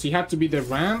 right? Because he had to be the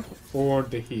ramp or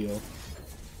the heal.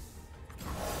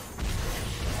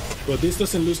 But this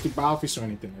doesn't lose the Balfis or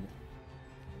anything like that.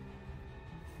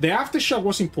 The Aftershock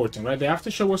was important, right? The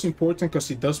Aftershock was important because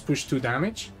it does push 2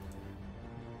 damage.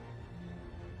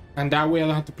 And that way I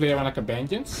don't have to play around like a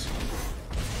Vengeance.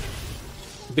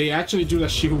 They actually do the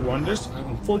She Who Wonders.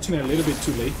 Unfortunately, a little bit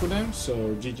too late for them,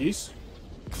 so GG's.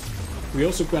 We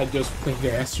also could have just put the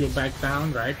Ezreal back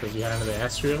down, right? Because we had another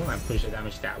Ezreal and push the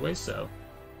damage that way, so...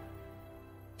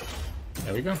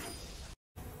 There we go.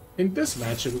 In this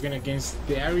matchup, we're going against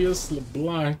Darius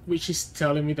LeBlanc, which is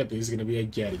telling me that this is going to be a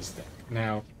Yetis deck.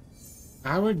 Now,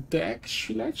 our deck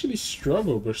should actually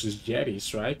struggle versus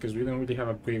Yetis, right? Because we don't really have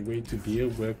a great way to deal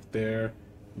with their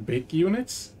big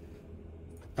units.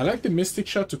 I like the Mystic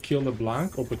Shot to kill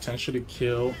LeBlanc or potentially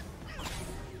kill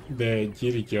the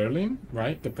Yeti Yearling,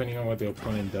 right? Depending on what the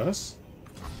opponent does.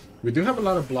 We do have a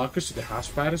lot of blockers to the House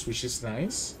Fighters, which is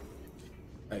nice.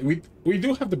 We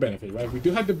do have the benefit, right? We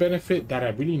do have the benefit that I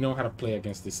really know how to play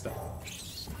against this deck.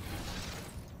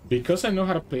 Because I know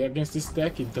how to play against this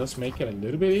deck, it does make it a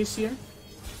little bit easier.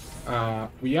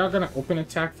 We are going to open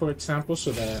attack, for example,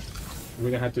 so that we're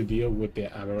going to have to deal with the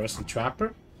Avarossan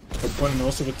Trapper. The opponent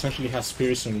also potentially has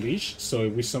Spirits Unleashed, so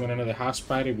if we summon another House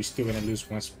Spider, we're still going to lose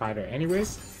 1 Spider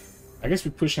anyways. I guess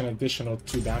we push an additional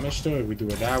 2 damage though if we do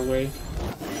it that way.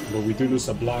 But we do lose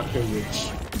a blocker, which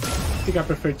I think I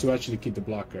prefer to actually keep the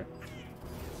blocker.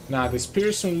 Now, the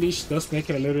Spirits Unleashed does make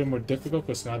it a little bit more difficult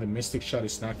because now the Mystic Shot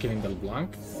is not killing the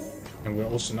LeBlanc. And we're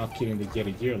also not killing the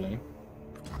Yeti Yearling.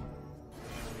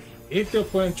 If the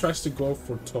opponent tries to go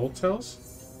for Tall Tales,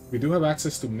 we do have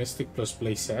access to Mystic plus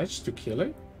Blaze Edge to kill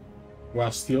it,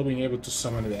 while still being able to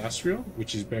summon the Ezreal,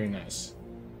 which is very nice.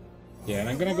 Yeah, and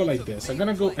I'm gonna go like this. I'm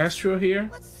gonna go Ezreal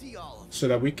here, so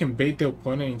that we can bait the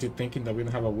opponent into thinking that we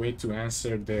don't have a way to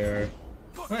answer their...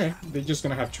 Okay, they're just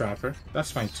gonna have Trapper.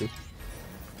 That's fine too.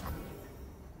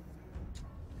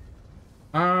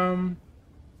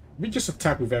 We just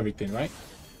attack with everything, right?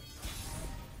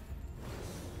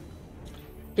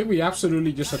 I think we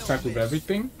absolutely just attack with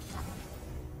everything.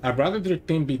 I'd rather their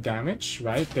thing be damaged,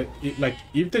 right? That like,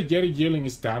 if the Yeti Yearling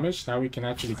is damaged, now we can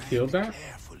actually kill that.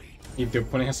 If the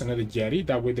opponent has another Yeti,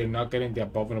 that way they're not getting the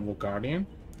Abominable Guardian.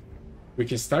 We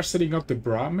can start setting up the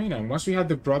Broadmane, and once we have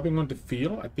the Broadmane on the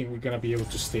field, I think we're gonna be able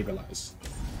to stabilize.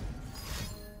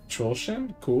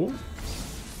 Trollshen, cool.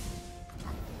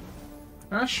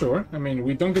 Sure. I mean,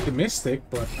 we don't get the Mystic,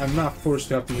 but I'm not forced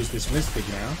to have to use this Mystic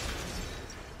now.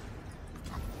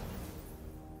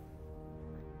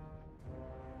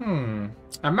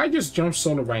 I might just jump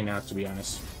solo right now, to be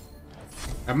honest.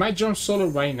 I might jump solo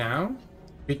right now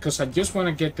because I just want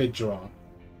to get the draw.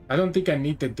 I don't think I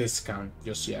need the discount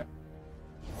just yet.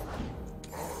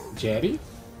 Jetty?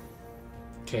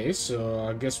 Okay, so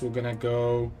I guess we're gonna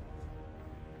go...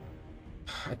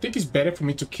 I think it's better for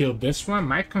me to kill this one.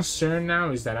 My concern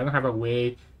now is that I don't have a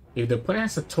way... If the opponent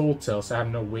has a Telltales, I have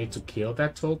no way to kill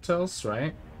that Telltales,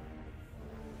 right?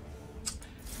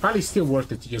 Probably still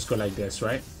worth it to just go like this,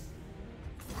 right?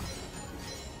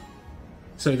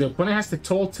 So if the opponent has the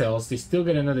Telltales, they still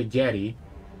get another Yeti.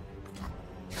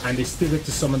 And they still get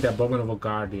to summon the Abominable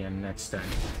Guardian next time.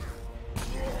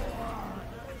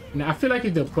 Now, I feel like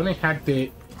if the opponent had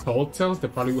the Telltales, they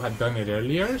probably would have done it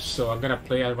earlier. So I'm gonna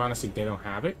play around as if they don't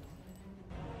have it.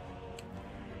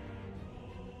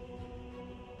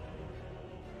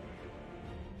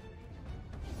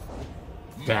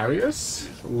 Darius?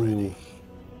 Ooh.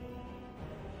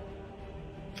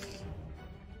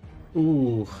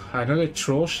 Ooh, another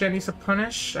Trollshen needs a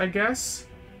punish, I guess.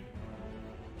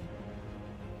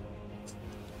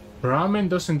 Brahmin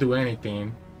doesn't do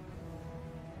anything.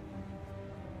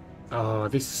 Oh,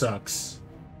 this sucks.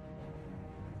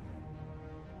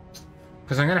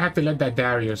 Because I'm gonna have to let that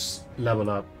Darius level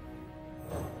up.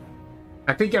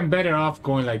 I think I'm better off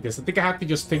going like this. I think I have to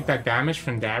just take that damage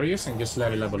from Darius and just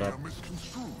let it level up.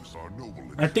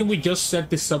 I think we just set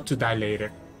this up to die later.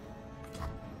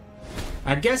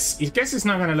 I guess it's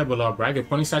not gonna level up, right? The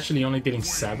opponent's actually only dealing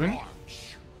 7.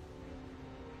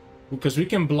 Because we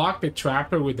can block the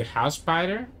Trapper with the House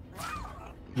Spider.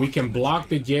 We can block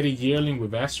the Yeti Yearling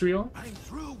with Ezreal.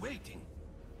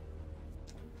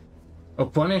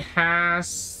 Opponent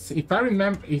has... If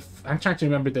I'm trying to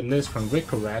remember the list from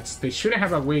Ricorats, they shouldn't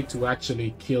have a way to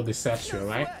actually kill this Ezreal,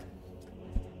 right?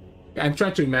 I'm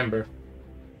trying to remember.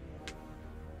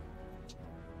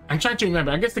 I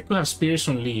guess they could have Spirits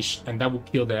Unleashed, and that would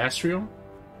kill the Ezreal.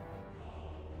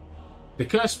 They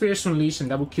could have Spirits Unleashed, and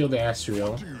that would kill the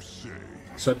Ezreal.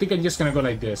 So I think I'm just gonna go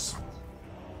like this.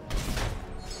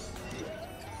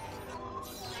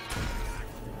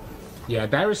 Yeah,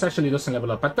 Darius actually doesn't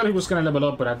level up. I thought he was gonna level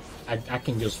up, but I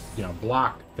can just, you know,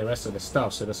 block the rest of the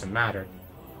stuff, so it doesn't matter.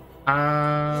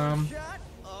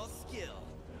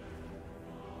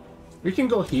 We can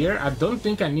go here. I don't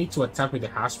think I need to attack with the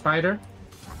House Spider.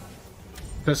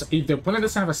 Because if the opponent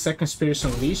doesn't have a second Spirits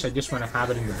Unleashed, I just want to have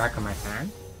it in the back of my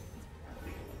hand.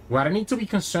 What I need to be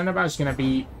concerned about is going to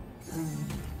be...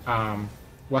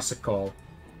 what's it called?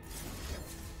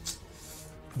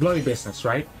 Bloody Business,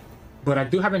 right? But I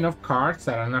do have enough cards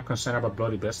that I'm not concerned about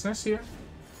Bloody Business here.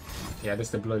 Yeah, this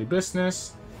is the Bloody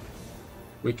Business.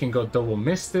 We can go double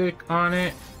Mystic on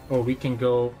it. Or we can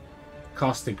go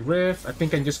Caustic Rift. I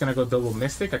think I'm just going to go double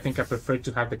Mystic. I think I prefer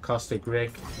to have the Caustic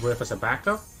Rift as a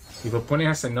backup. If opponent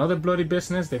has another Bloody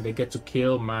Business, then they get to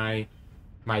kill my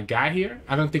guy here.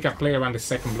 I don't think I play around the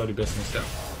second Bloody Business though.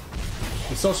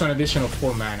 It's also an additional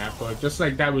 4 mana, but just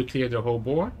like that we clear the whole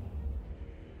board.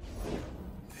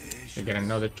 We get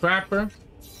another Trapper.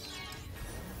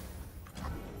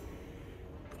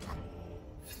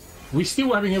 We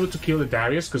still haven't been able to kill the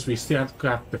Darius because we still have to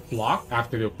have the Flock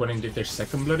after the opponent did their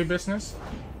second Bloody Business.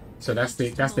 So that's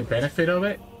the benefit of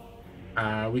it.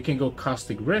 We can go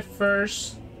Caustic Rift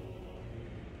first.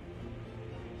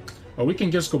 Or we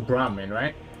can just go Brahmin,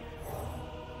 right?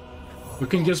 We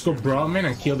can just go Brahmin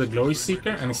and kill the Glory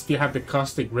Seeker and still have the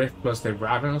Caustic Rift plus the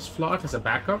Ravenous Flood as a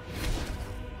backup.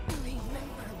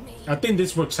 I think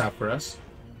this works out for us.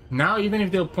 Now, even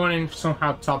if the opponent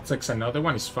somehow top decks another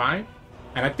one, it's fine.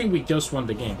 And I think we just won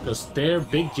the game because their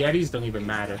big Yetis don't even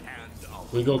matter.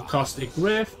 We go Caustic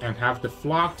Rift and have the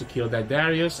Flock to kill that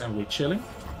Darius and we're chilling.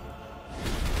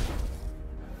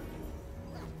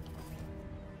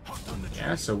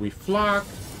 Yeah, so we Flock.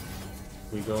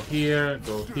 We go here,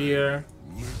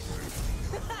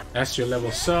 That's your level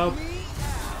sub.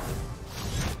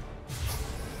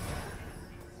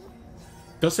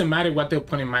 Doesn't matter what the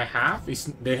opponent might have.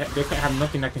 They have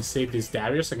nothing that can save this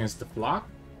Darius against the Flock.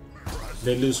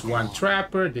 They lose 1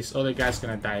 Trapper. This other guy's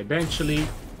gonna die eventually.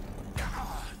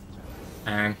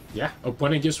 And yeah,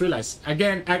 opponent just realized.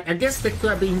 Again, I guess they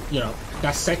could have been, you know,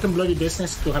 that second Bloody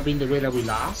Business could have been the way that we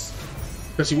lost.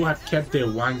 Because he would have kept the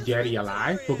 1 Yeti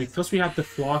alive. But because we have the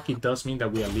Flock, it does mean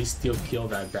that we at least still kill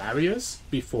that Darius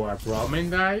before our Broadmane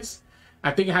dies.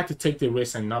 I think I had to take the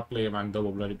risk and not play around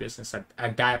double bloody business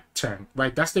at that turn,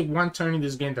 right? That's the one turn in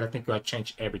this game that I think will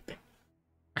change everything.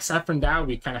 Aside from that,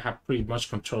 we kind of have pretty much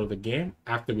control of the game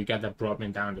after we got that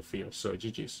Broadmane down the field. So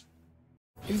GG's.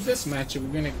 In this matchup,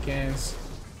 we're going against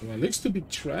what looks to be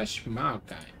Thresh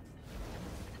Maokai.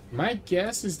 My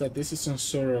guess is that this is some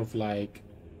sort of like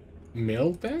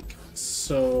mill deck.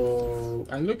 So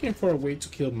I'm looking for a way to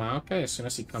kill Maokai as soon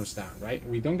as he comes down, right?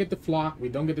 We don't get the flock, we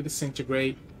don't get the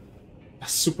disintegrate.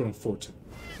 That's super unfortunate.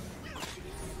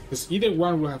 Because either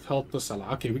one will have helped us a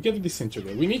lot. Okay, we get the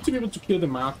disintegrate. We need to be able to kill the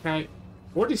Maokai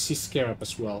or the Sea Scarab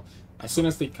as well as soon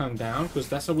as they come down, because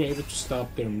that's how we're able to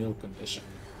stop their mill condition.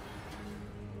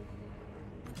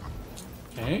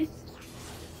 Okay.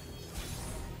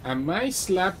 I might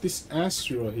slap this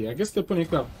Ezreal here. I guess the opponent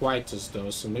could have Quietus though,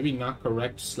 so maybe not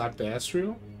correct to slap the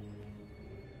Ezreal.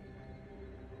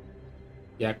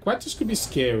 Yeah, Quietus could be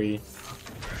scary.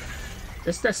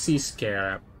 There's the Sea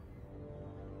Scarab.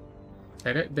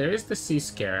 There is the Sea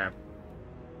Scarab.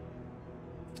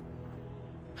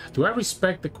 Do I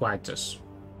respect the Quietus?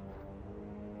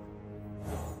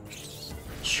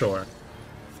 Sure.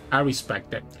 I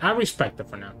respect it. I respect it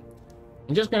for now.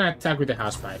 I'm just gonna attack with the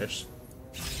House Fighters.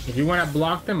 If you want to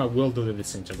block them, I will do the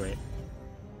disintegrate.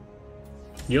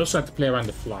 You also have to play around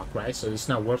the flock, right? So it's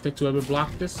not worth it to ever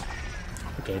block this.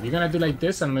 Okay, if you're gonna do like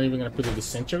this, I'm not even gonna put the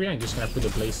disintegrate. I'm just gonna put the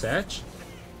Blaze Edge.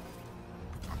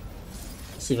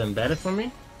 It's even better for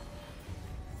me.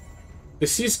 The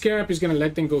Sea Scarab is gonna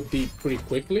let them go deep pretty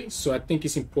quickly, so I think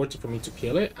it's important for me to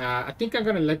kill it. I think I'm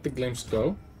gonna let the Glimpse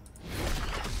go.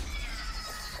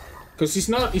 Because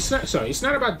it's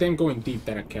not about them going deep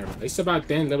that I care about. It's about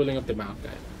them leveling up the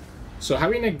Maokai. So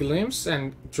having a Glimpse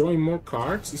and drawing more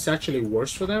cards is actually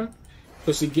worse for them,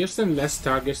 because it gives them less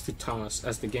targets to toss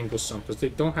as the game goes on, because they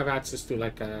don't have access to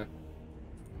like a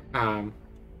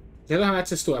they don't have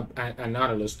access to a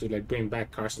Nautilus to like bring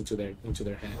back cards into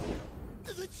their hand.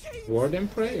 Ward and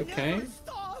Prey, okay.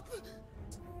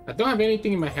 I don't have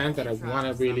anything in my hand that I want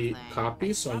to really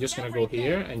copy, so I'm just gonna go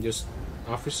here and just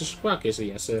Officer Squad. Okay, so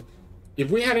yeah, so if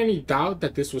we had any doubt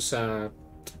that this was a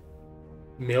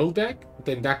mill deck,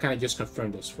 then that kind of just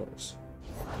confirmed this for us.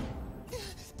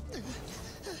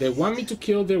 They want me to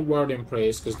kill their Ward and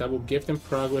Praise because that will give them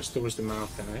progress towards the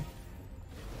Maokai.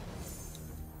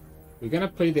 We're gonna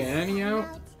play the Annie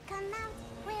out. I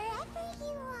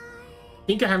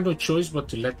think I have no choice but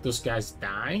to let those guys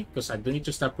die, because I do need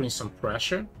to start putting some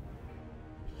pressure.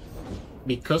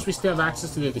 Because we still have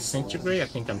access to the Disintegrate, I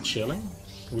think I'm chilling.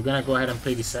 We're gonna go ahead and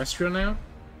play this Ezreal now.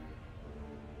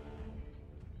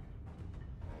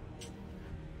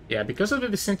 Yeah, because of the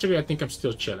Disintegrate, I think I'm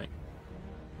still chilling.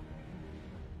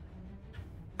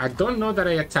 I don't know that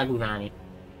I attack with Annie.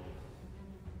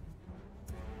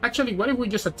 Actually, what if we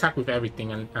just attack with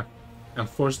everything and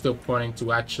force the opponent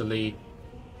to actually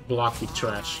block with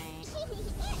Thresh?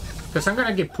 Because I'm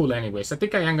gonna get pulled anyways. I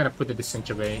think I am gonna put the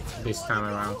Disintegrate this time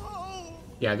around.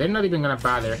 Yeah, they're not even gonna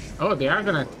bother. Oh, they are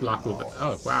gonna block with it.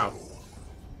 Oh, wow.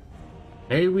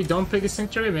 Maybe we don't play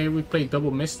Disintegrate. Maybe we play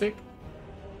double Mystic.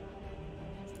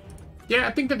 Yeah,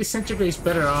 I think the Disintegrate is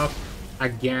better off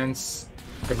against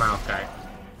the Maokai.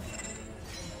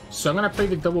 So I'm gonna play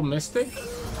the double Mystic.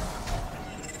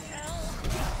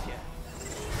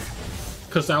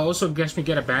 Because that also gets me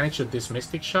get advantage of this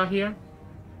Mystic shot here.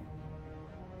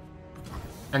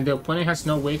 And the opponent has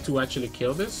no way to actually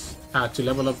kill this, to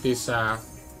level up this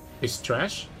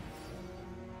Thresh.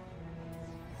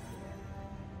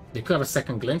 They could have a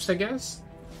second Glimpse, I guess.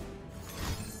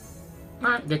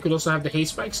 They could also have the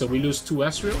Haste Spike, so we lose 2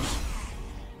 Ezreals.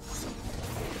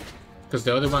 Because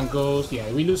the other one goes... Yeah,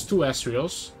 we lose 2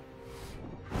 Ezreals.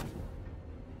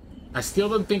 I still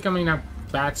don't think I'm in a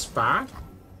bad spot.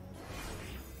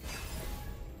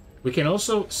 We can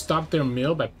also stop their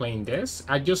mill by playing this.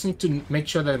 I just need to make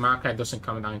sure that Maokai doesn't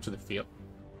come down into the field.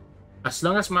 As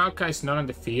long as Maokai is not on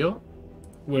the field,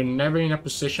 we're never in a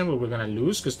position where we're going to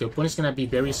lose, because the opponent's going to be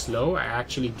very slow at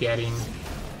actually getting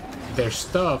their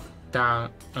stuff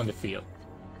down on the field.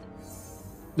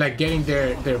 Like getting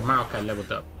their Maokai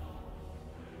leveled up.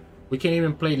 We can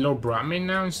even play LoR Broadmane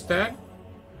now instead.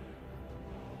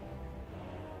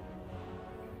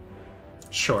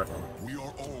 Sure. We are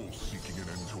all seeking an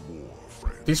end to war,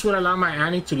 friend. This would allow my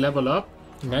Annie to level up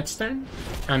next turn,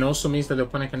 and also means that the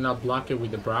opponent cannot block it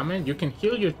with the Broadmane. You can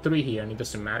heal your 3 here, and it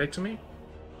doesn't matter to me.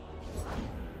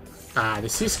 The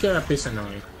Sea Scarab is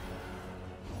annoying.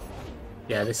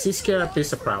 Yeah, the Sea Scarab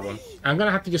is a problem. I'm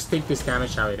gonna have to just take this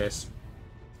damage how it is.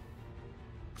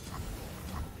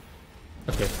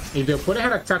 Okay, if the opponent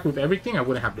had attacked with everything, I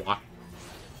wouldn't have blocked.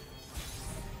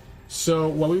 So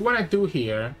what we want to do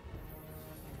here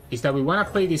is that we want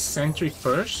to play this Sentry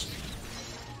first,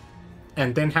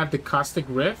 and then have the Caustic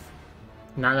Rift.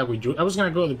 Now that we drew, I was gonna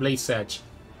go to the Blaze Edge,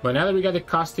 but now that we got the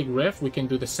Caustic Rift, we can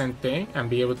do the same thing and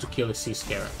be able to kill the Sea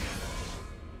Scarab.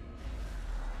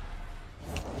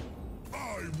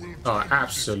 Oh,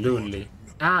 absolutely.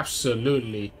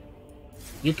 Absolutely.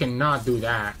 You cannot do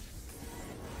that.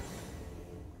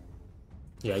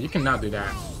 Yeah, you cannot do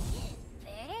that.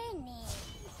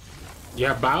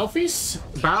 Yeah, Biofeast?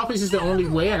 Biofeast is the only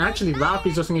way, and actually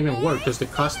Biofeast doesn't even work because the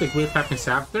Caustic Rift happens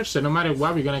after, so no matter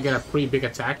what, we're gonna get a pretty big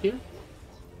attack here.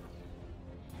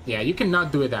 Yeah, you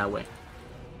cannot do it that way.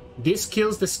 This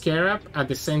kills the Scarab at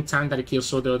the same time that it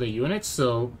kills all the other units,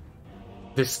 so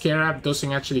the Scarab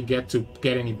doesn't actually get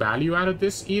any value out of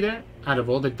this either, out of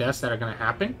all the deaths that are gonna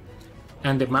happen.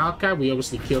 And the Maokai, we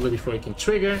obviously killed it before it can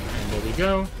trigger, and there we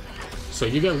go. So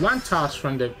you get one toss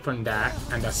from that,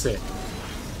 and that's it.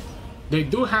 They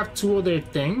do have two other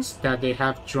things that they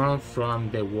have drawn from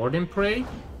the Warden Prey.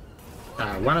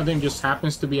 One of them just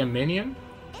happens to be a minion,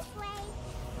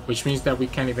 which means that we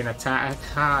can't even attack.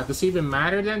 Does it even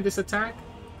matter then, this attack?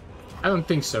 I don't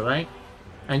think so, right?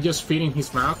 And just feeding his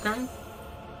Maokai.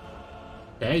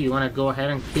 Okay, you want to go ahead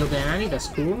and kill the Annie? That's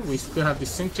cool. We still have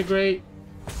Disintegrate.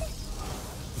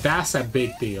 That's a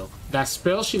big deal. That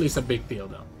Spell Shield is a big deal,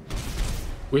 though.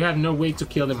 We have no way to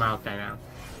kill the Maokai now.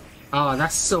 Oh,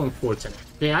 that's so unfortunate.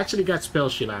 They actually got Spell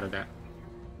Shield out of that.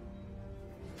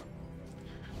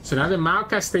 So now the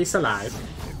Maokai stays alive.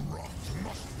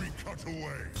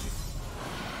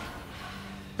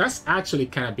 That's actually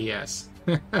kind of BS.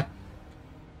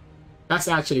 That's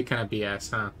actually kind of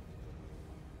BS, huh?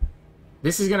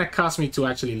 This is gonna cost me to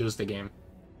actually lose the game.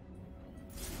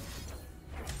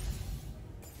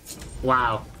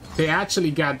 Wow. They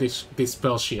actually got this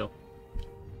Spell Shield.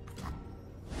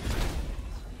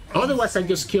 Otherwise, I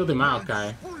just killed the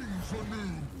Maokai.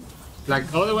 Like,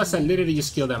 otherwise, I literally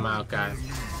just killed the Maokai.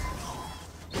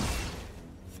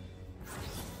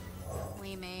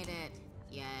 We made it.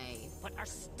 Yay. But our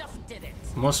stuff didn't.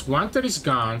 Most Wanted is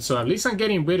gone, so at least I'm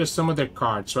getting rid of some of their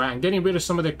cards, right? I'm getting rid of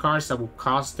some of the cards that will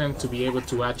cost them to be able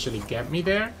to actually get me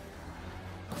there.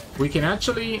 We can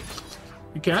actually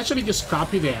just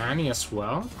copy the Annie as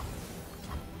well,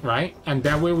 right? And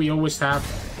that way we always have...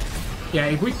 Yeah,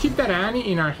 if we keep that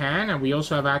Annie in our hand and we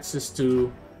also have access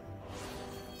to...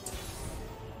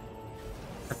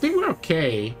 I think we're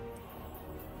okay.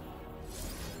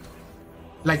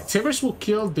 Like, Tibbers will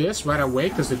kill this right away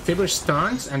because the Tibbers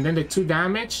stuns, and then the 2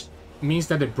 damage means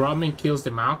that the Broadmane kills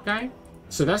the Maokai.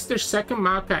 So that's their second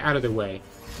Maokai out of the way.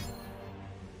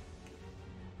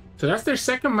 So that's their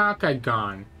second Maokai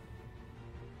gone.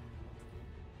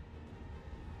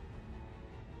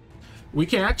 We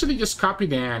can actually just copy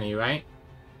the Annie, right?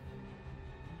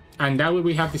 And that way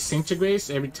we have Disintegrates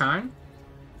every time.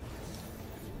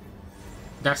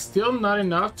 That's still not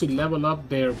enough to level up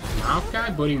their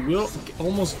Maokai, but it will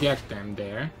almost get them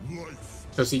there.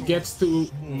 Because he gets to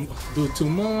do 2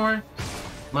 more.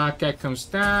 Maokai comes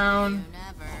down.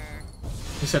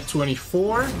 He's at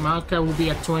 24. Maokai will be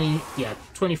at 20. Yeah,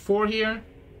 24 here.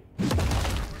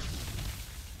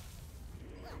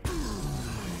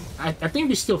 I think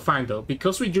we're still fine though,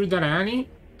 because we drew that Annie.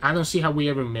 I don't see how we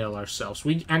ever mill ourselves.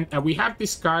 We have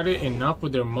discarded enough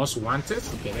with their Most Wanted.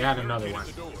 Okay, they had another one.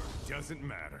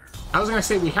 I was gonna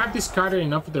say we have discarded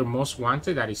enough with their Most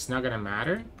Wanted that it's not gonna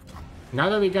matter. Now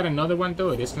that they got another one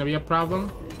though, it is gonna be a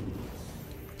problem.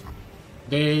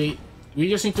 We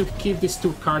just need to keep these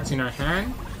 2 cards in our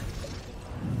hand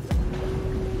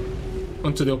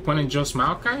until the opponent draws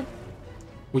Maokai,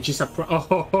 which is a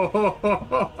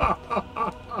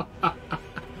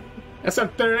That's a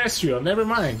terrestrial. Never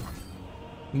mind.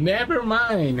 Never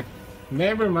mind.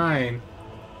 Never mind.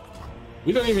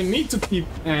 We don't even need to keep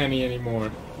Annie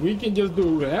anymore. We can just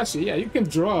do... Actually, yeah, you can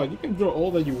draw. You can draw all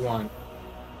that you want.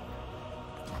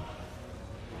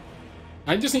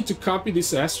 I just need to copy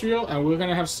this Ezreal, and we're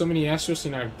gonna have so many Ezreals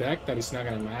in our deck that it's not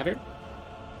gonna matter.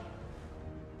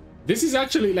 This is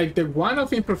actually like the one of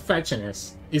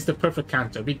Imperfectionist is the perfect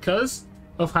counter because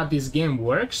of how this game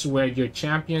works, where your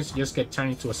champions just get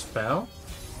turned into a spell.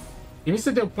 It means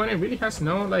that the opponent really has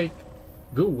no like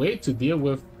good way to deal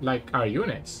with like our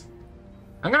units.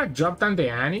 I'm gonna drop down the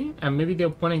Annie, and maybe the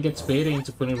opponent gets baited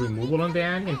into putting removal on the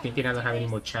Annie and thinking I don't have any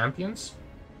more champions.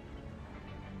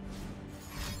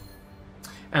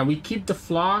 And we keep the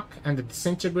Flock and the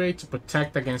Disintegrate to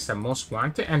protect against the Most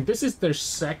Wanted. And this is their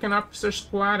second officer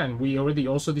squad, and we already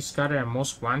also discarded a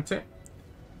Most Wanted.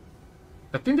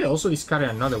 I think they also discarded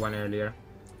another one earlier.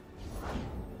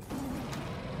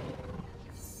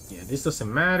 Yeah, this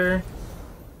doesn't matter.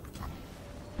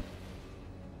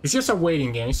 It's just a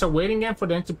waiting game. It's a waiting game for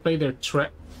them to play their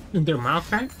in their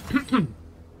Maokai,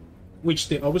 which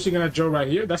they're obviously gonna draw right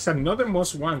here. That's another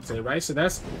most wanted, right? So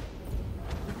that's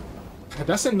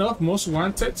enough most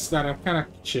wanteds that I'm kind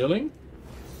of chilling.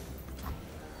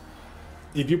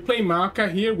 If you play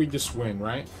Maokai here, we just win,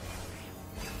 right?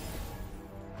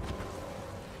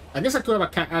 I guess I could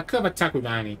have attacked with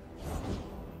Annie.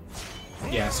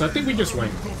 Yeah, so I think we just win.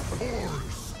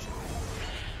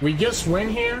 We just win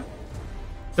here.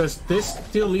 Because this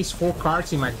still leaves 4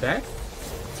 cards in my deck.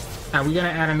 And we're gonna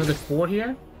add another 4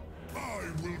 here.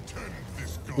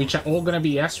 Which are all gonna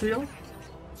be Ezreal.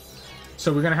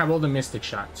 So we're gonna have all the Mystic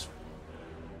shots.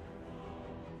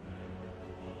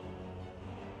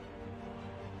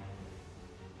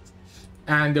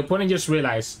 And the opponent just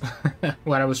realized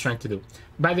what I was trying to do.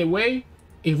 By the way,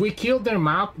 if we kill their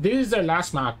Maokai, this is their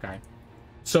last Maokai.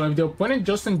 So if the opponent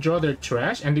doesn't draw their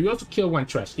Thresh, and they also kill 1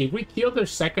 Thresh. If we kill their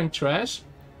second Thresh,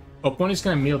 opponent's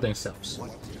gonna mill themselves.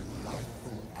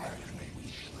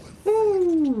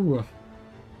 Ooh.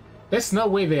 There's no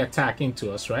way they attack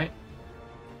into us, right?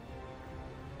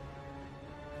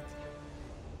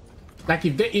 Like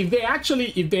if they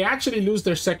actually lose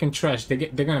their second Thresh, they're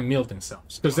gonna mill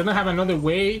themselves because they don't have another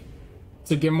way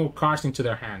to get more cards into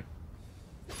their hand.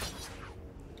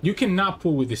 You cannot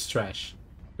pull with this Thresh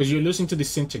because you're losing to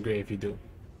Disintegrate if you do.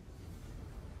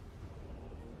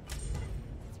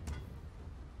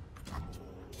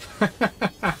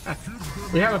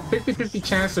 We have a 50-50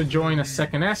 chance to join a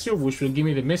second Ezreal, which will give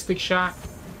me the Mystic shot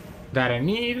that I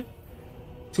need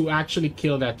to actually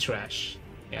kill that Thresh.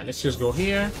 Yeah, let's just go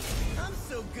here. I'm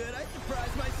so good, I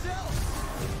surprised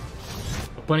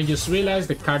myself. Opponent just realized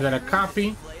the card that I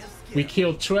copy. We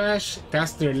kill Thresh,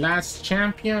 that's their last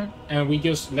champion, and we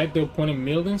just let the opponent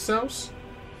mill themselves.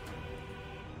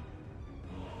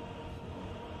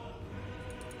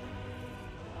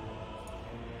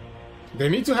 They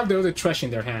need to have the other Thresh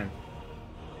in their hand,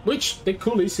 which they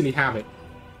could easily have it.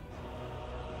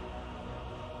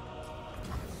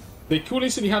 They could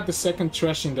easily have the second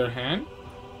Thresh in their hand.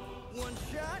 One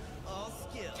shot, all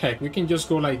skill. Heck, we can just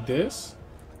go like this.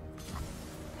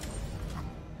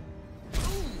 Ooh,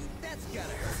 that's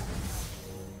gotta hurt.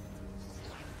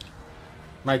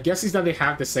 My guess is that they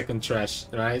have the second Thresh,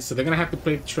 right? So they're gonna have to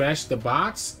play Thresh the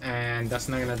bots, and that's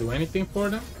not gonna do anything for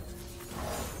them.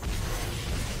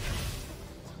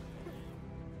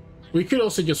 We could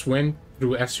also just win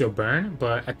through Ezreal burn,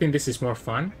 but I think this is more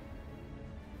fun.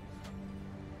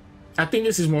 I think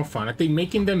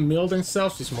making them mill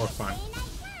themselves is more fun.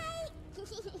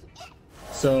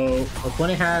 So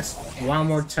opponent has 1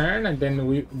 more turn, and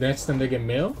then next time they get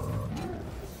mill.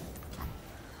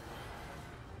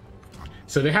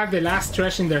 So they have the last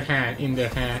Thresh in their hand, in the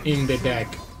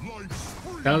deck.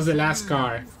 That was the last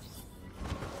card.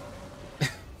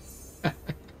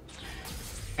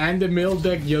 And the mill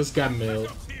deck just got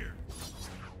milled.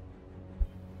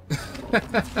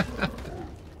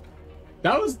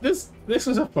 This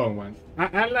was a fun one.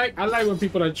 I like when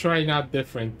people are trying out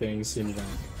different things in them.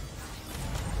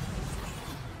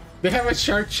 They have a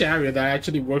shark chariot that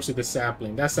actually works with the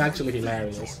sapling. That's actually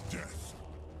hilarious.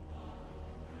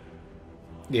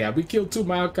 Yeah, we killed 2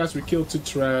 Maokais, we killed 2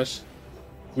 Thresh.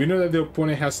 We know that the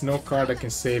opponent has no card that can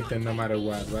save them no matter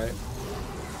what, right?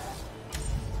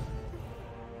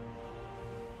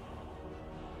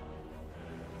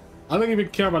 I don't even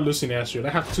care about losing Ezreal.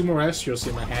 I have 2 more Ezreals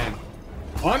in my hand.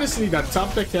 Honestly, that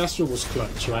top deck Ezreal was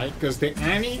clutch, right? Because the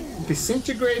Annie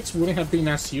Disintegrates wouldn't have been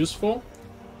as useful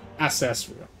as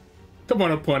Ezreal. Come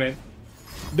on, opponent.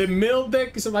 The mill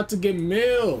deck is about to get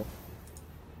mill.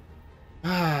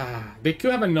 Ah, they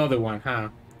could have another one, huh?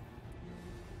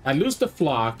 I lose the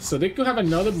flock, so they could have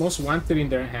another most wanted in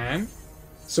their hand.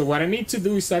 So what I need to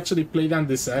do is actually play down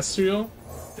this Ezreal.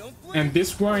 And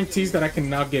this guarantees that I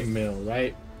cannot get mill,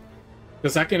 right?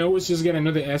 Because I can always just get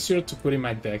another Ezreal to put in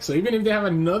my deck. So even if they have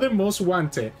another most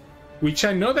wanted, which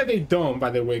I know that they don't, by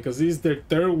the way, because this is their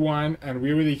 3rd one, and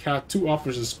we already have 2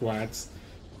 officer squads.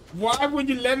 Why would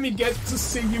you let me get to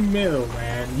see you mill,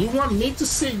 man? You want me to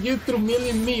see you through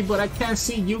milling me, but I can't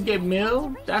see you get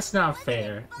mill? That's not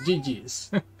fair.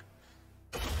 GG's.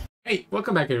 Hey,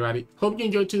 welcome back, everybody. Hope you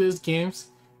enjoyed today's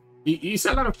games. It's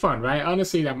a lot of fun, right?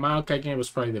 Honestly, that Maokai game was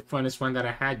probably the funnest one that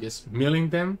I had. Just milling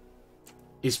them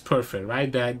is perfect,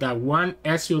 right? That one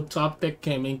Ezreal top deck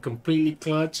came in completely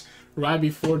clutch right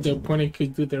before the opponent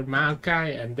could do their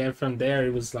Maokai, and then from there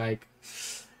it was like,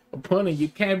 opponent, you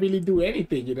can't really do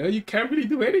anything, you know? You can't really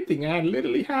do anything. I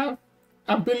literally have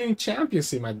 1 billion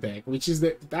champions in my deck, which is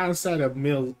the downside of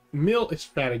mill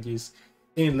strategies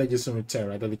in Legends of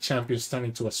Runeterra, that the champions turn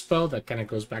into a spell that kind of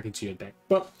goes back into your deck.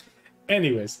 But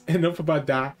anyways, enough about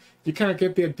that. You kind of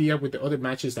get the idea with the other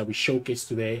matches that we showcased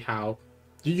today, how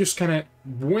you just kind of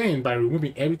win by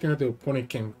removing everything that the opponent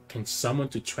can summon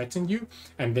to threaten you,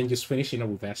 and then just finishing up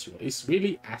with Ezreal. It's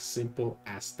really as simple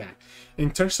as that.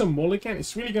 In terms of mulligan,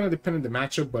 it's really going to depend on the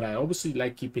matchup, but I obviously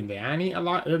like keeping the Annie a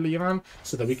lot early on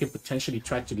so that we can potentially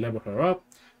try to level her up.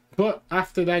 But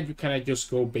after that, you kind of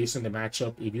just go based on the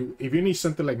matchup. If you need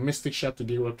something like Mystic Shot to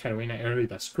deal with Katarina early,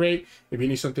 that's great. If you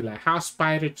need something like House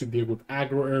Spider to deal with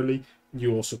aggro early,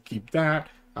 you also keep that.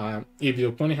 If your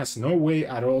opponent has no way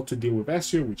at all to deal with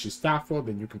Ezreal, which is doubtful,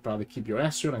 then you can probably keep your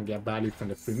Ezreal and get value from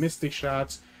the free Mystic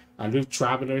Shots. Little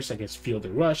Travelers against Field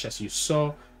of Rush, as you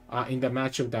saw in the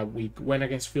matchup that we went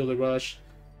against Field of Rush,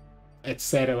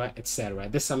 etc, etc.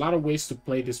 There's a lot of ways to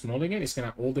play this mulligan. It's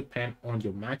going to all depend on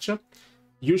your matchup.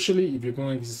 Usually, if you're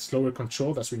going against slower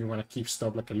control, that's when you want to keep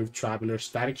stuff like a Loop Traveler,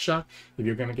 Static Shock. If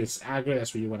you're going against aggro,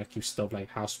 that's where you want to keep stuff like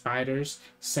House Spiders,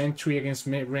 Sentry against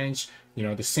mid-range, you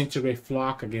know, the Disintegrate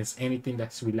Flock against anything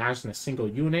that's relies on a single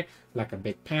unit, like a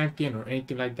big Pantheon or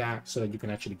anything like that, so that you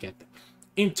can actually get them.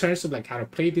 In terms of like how to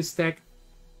play this deck,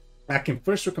 I can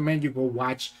first recommend you go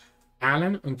watch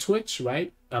Alan on Twitch,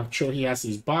 right? I'm sure he has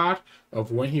his bot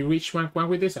of when he reached rank 1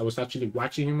 with this. I was actually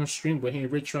watching him on stream when he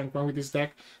reached rank 1 with this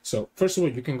deck. So first of all,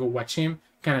 you can go watch him,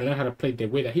 kind of learn how to play the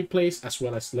way that he plays, as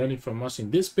well as learning from us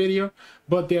in this video.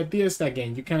 But the idea is that,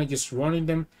 again, you kind of just running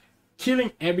them,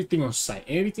 killing everything on sight.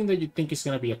 Anything that you think is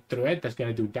going to be a threat that's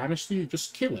going to do damage to you,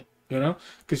 just kill it, you know?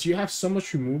 Because you have so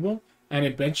much removal, and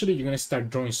eventually you're going to start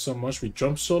drawing so much with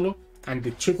Jump Solo and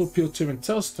the triple peel Turin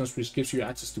Tailstones, which gives you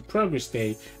access to Progress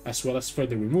Day as well as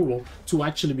further removal to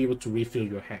actually be able to refill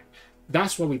your hand.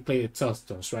 That's why we play the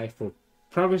Tailstones, right? For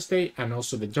Progress Day, and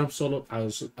also the Jump Solo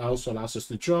also allows us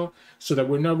to draw, so that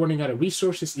we're not running out of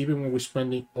resources even when we're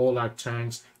spending all our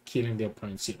turns killing the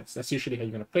opponent's units. That's usually how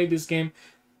you're going to play this game,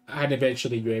 and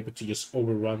eventually you're able to just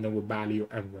overrun them with value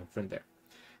and run from there.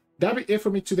 That'll be it for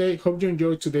me today. Hope you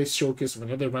enjoyed today's showcase of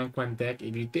another rank 1 deck.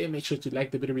 If you did, make sure to like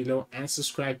the video below and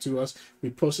subscribe to us. We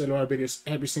post LoR videos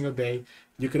every single day.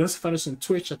 You can also find us on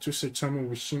Twitch at Sirturmund.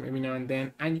 We stream every now and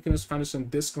then. And you can also find us on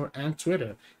Discord and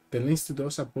Twitter. The links to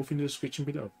those are both in the description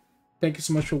below. Thank you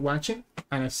so much for watching,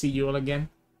 and I'll see you all again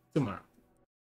tomorrow.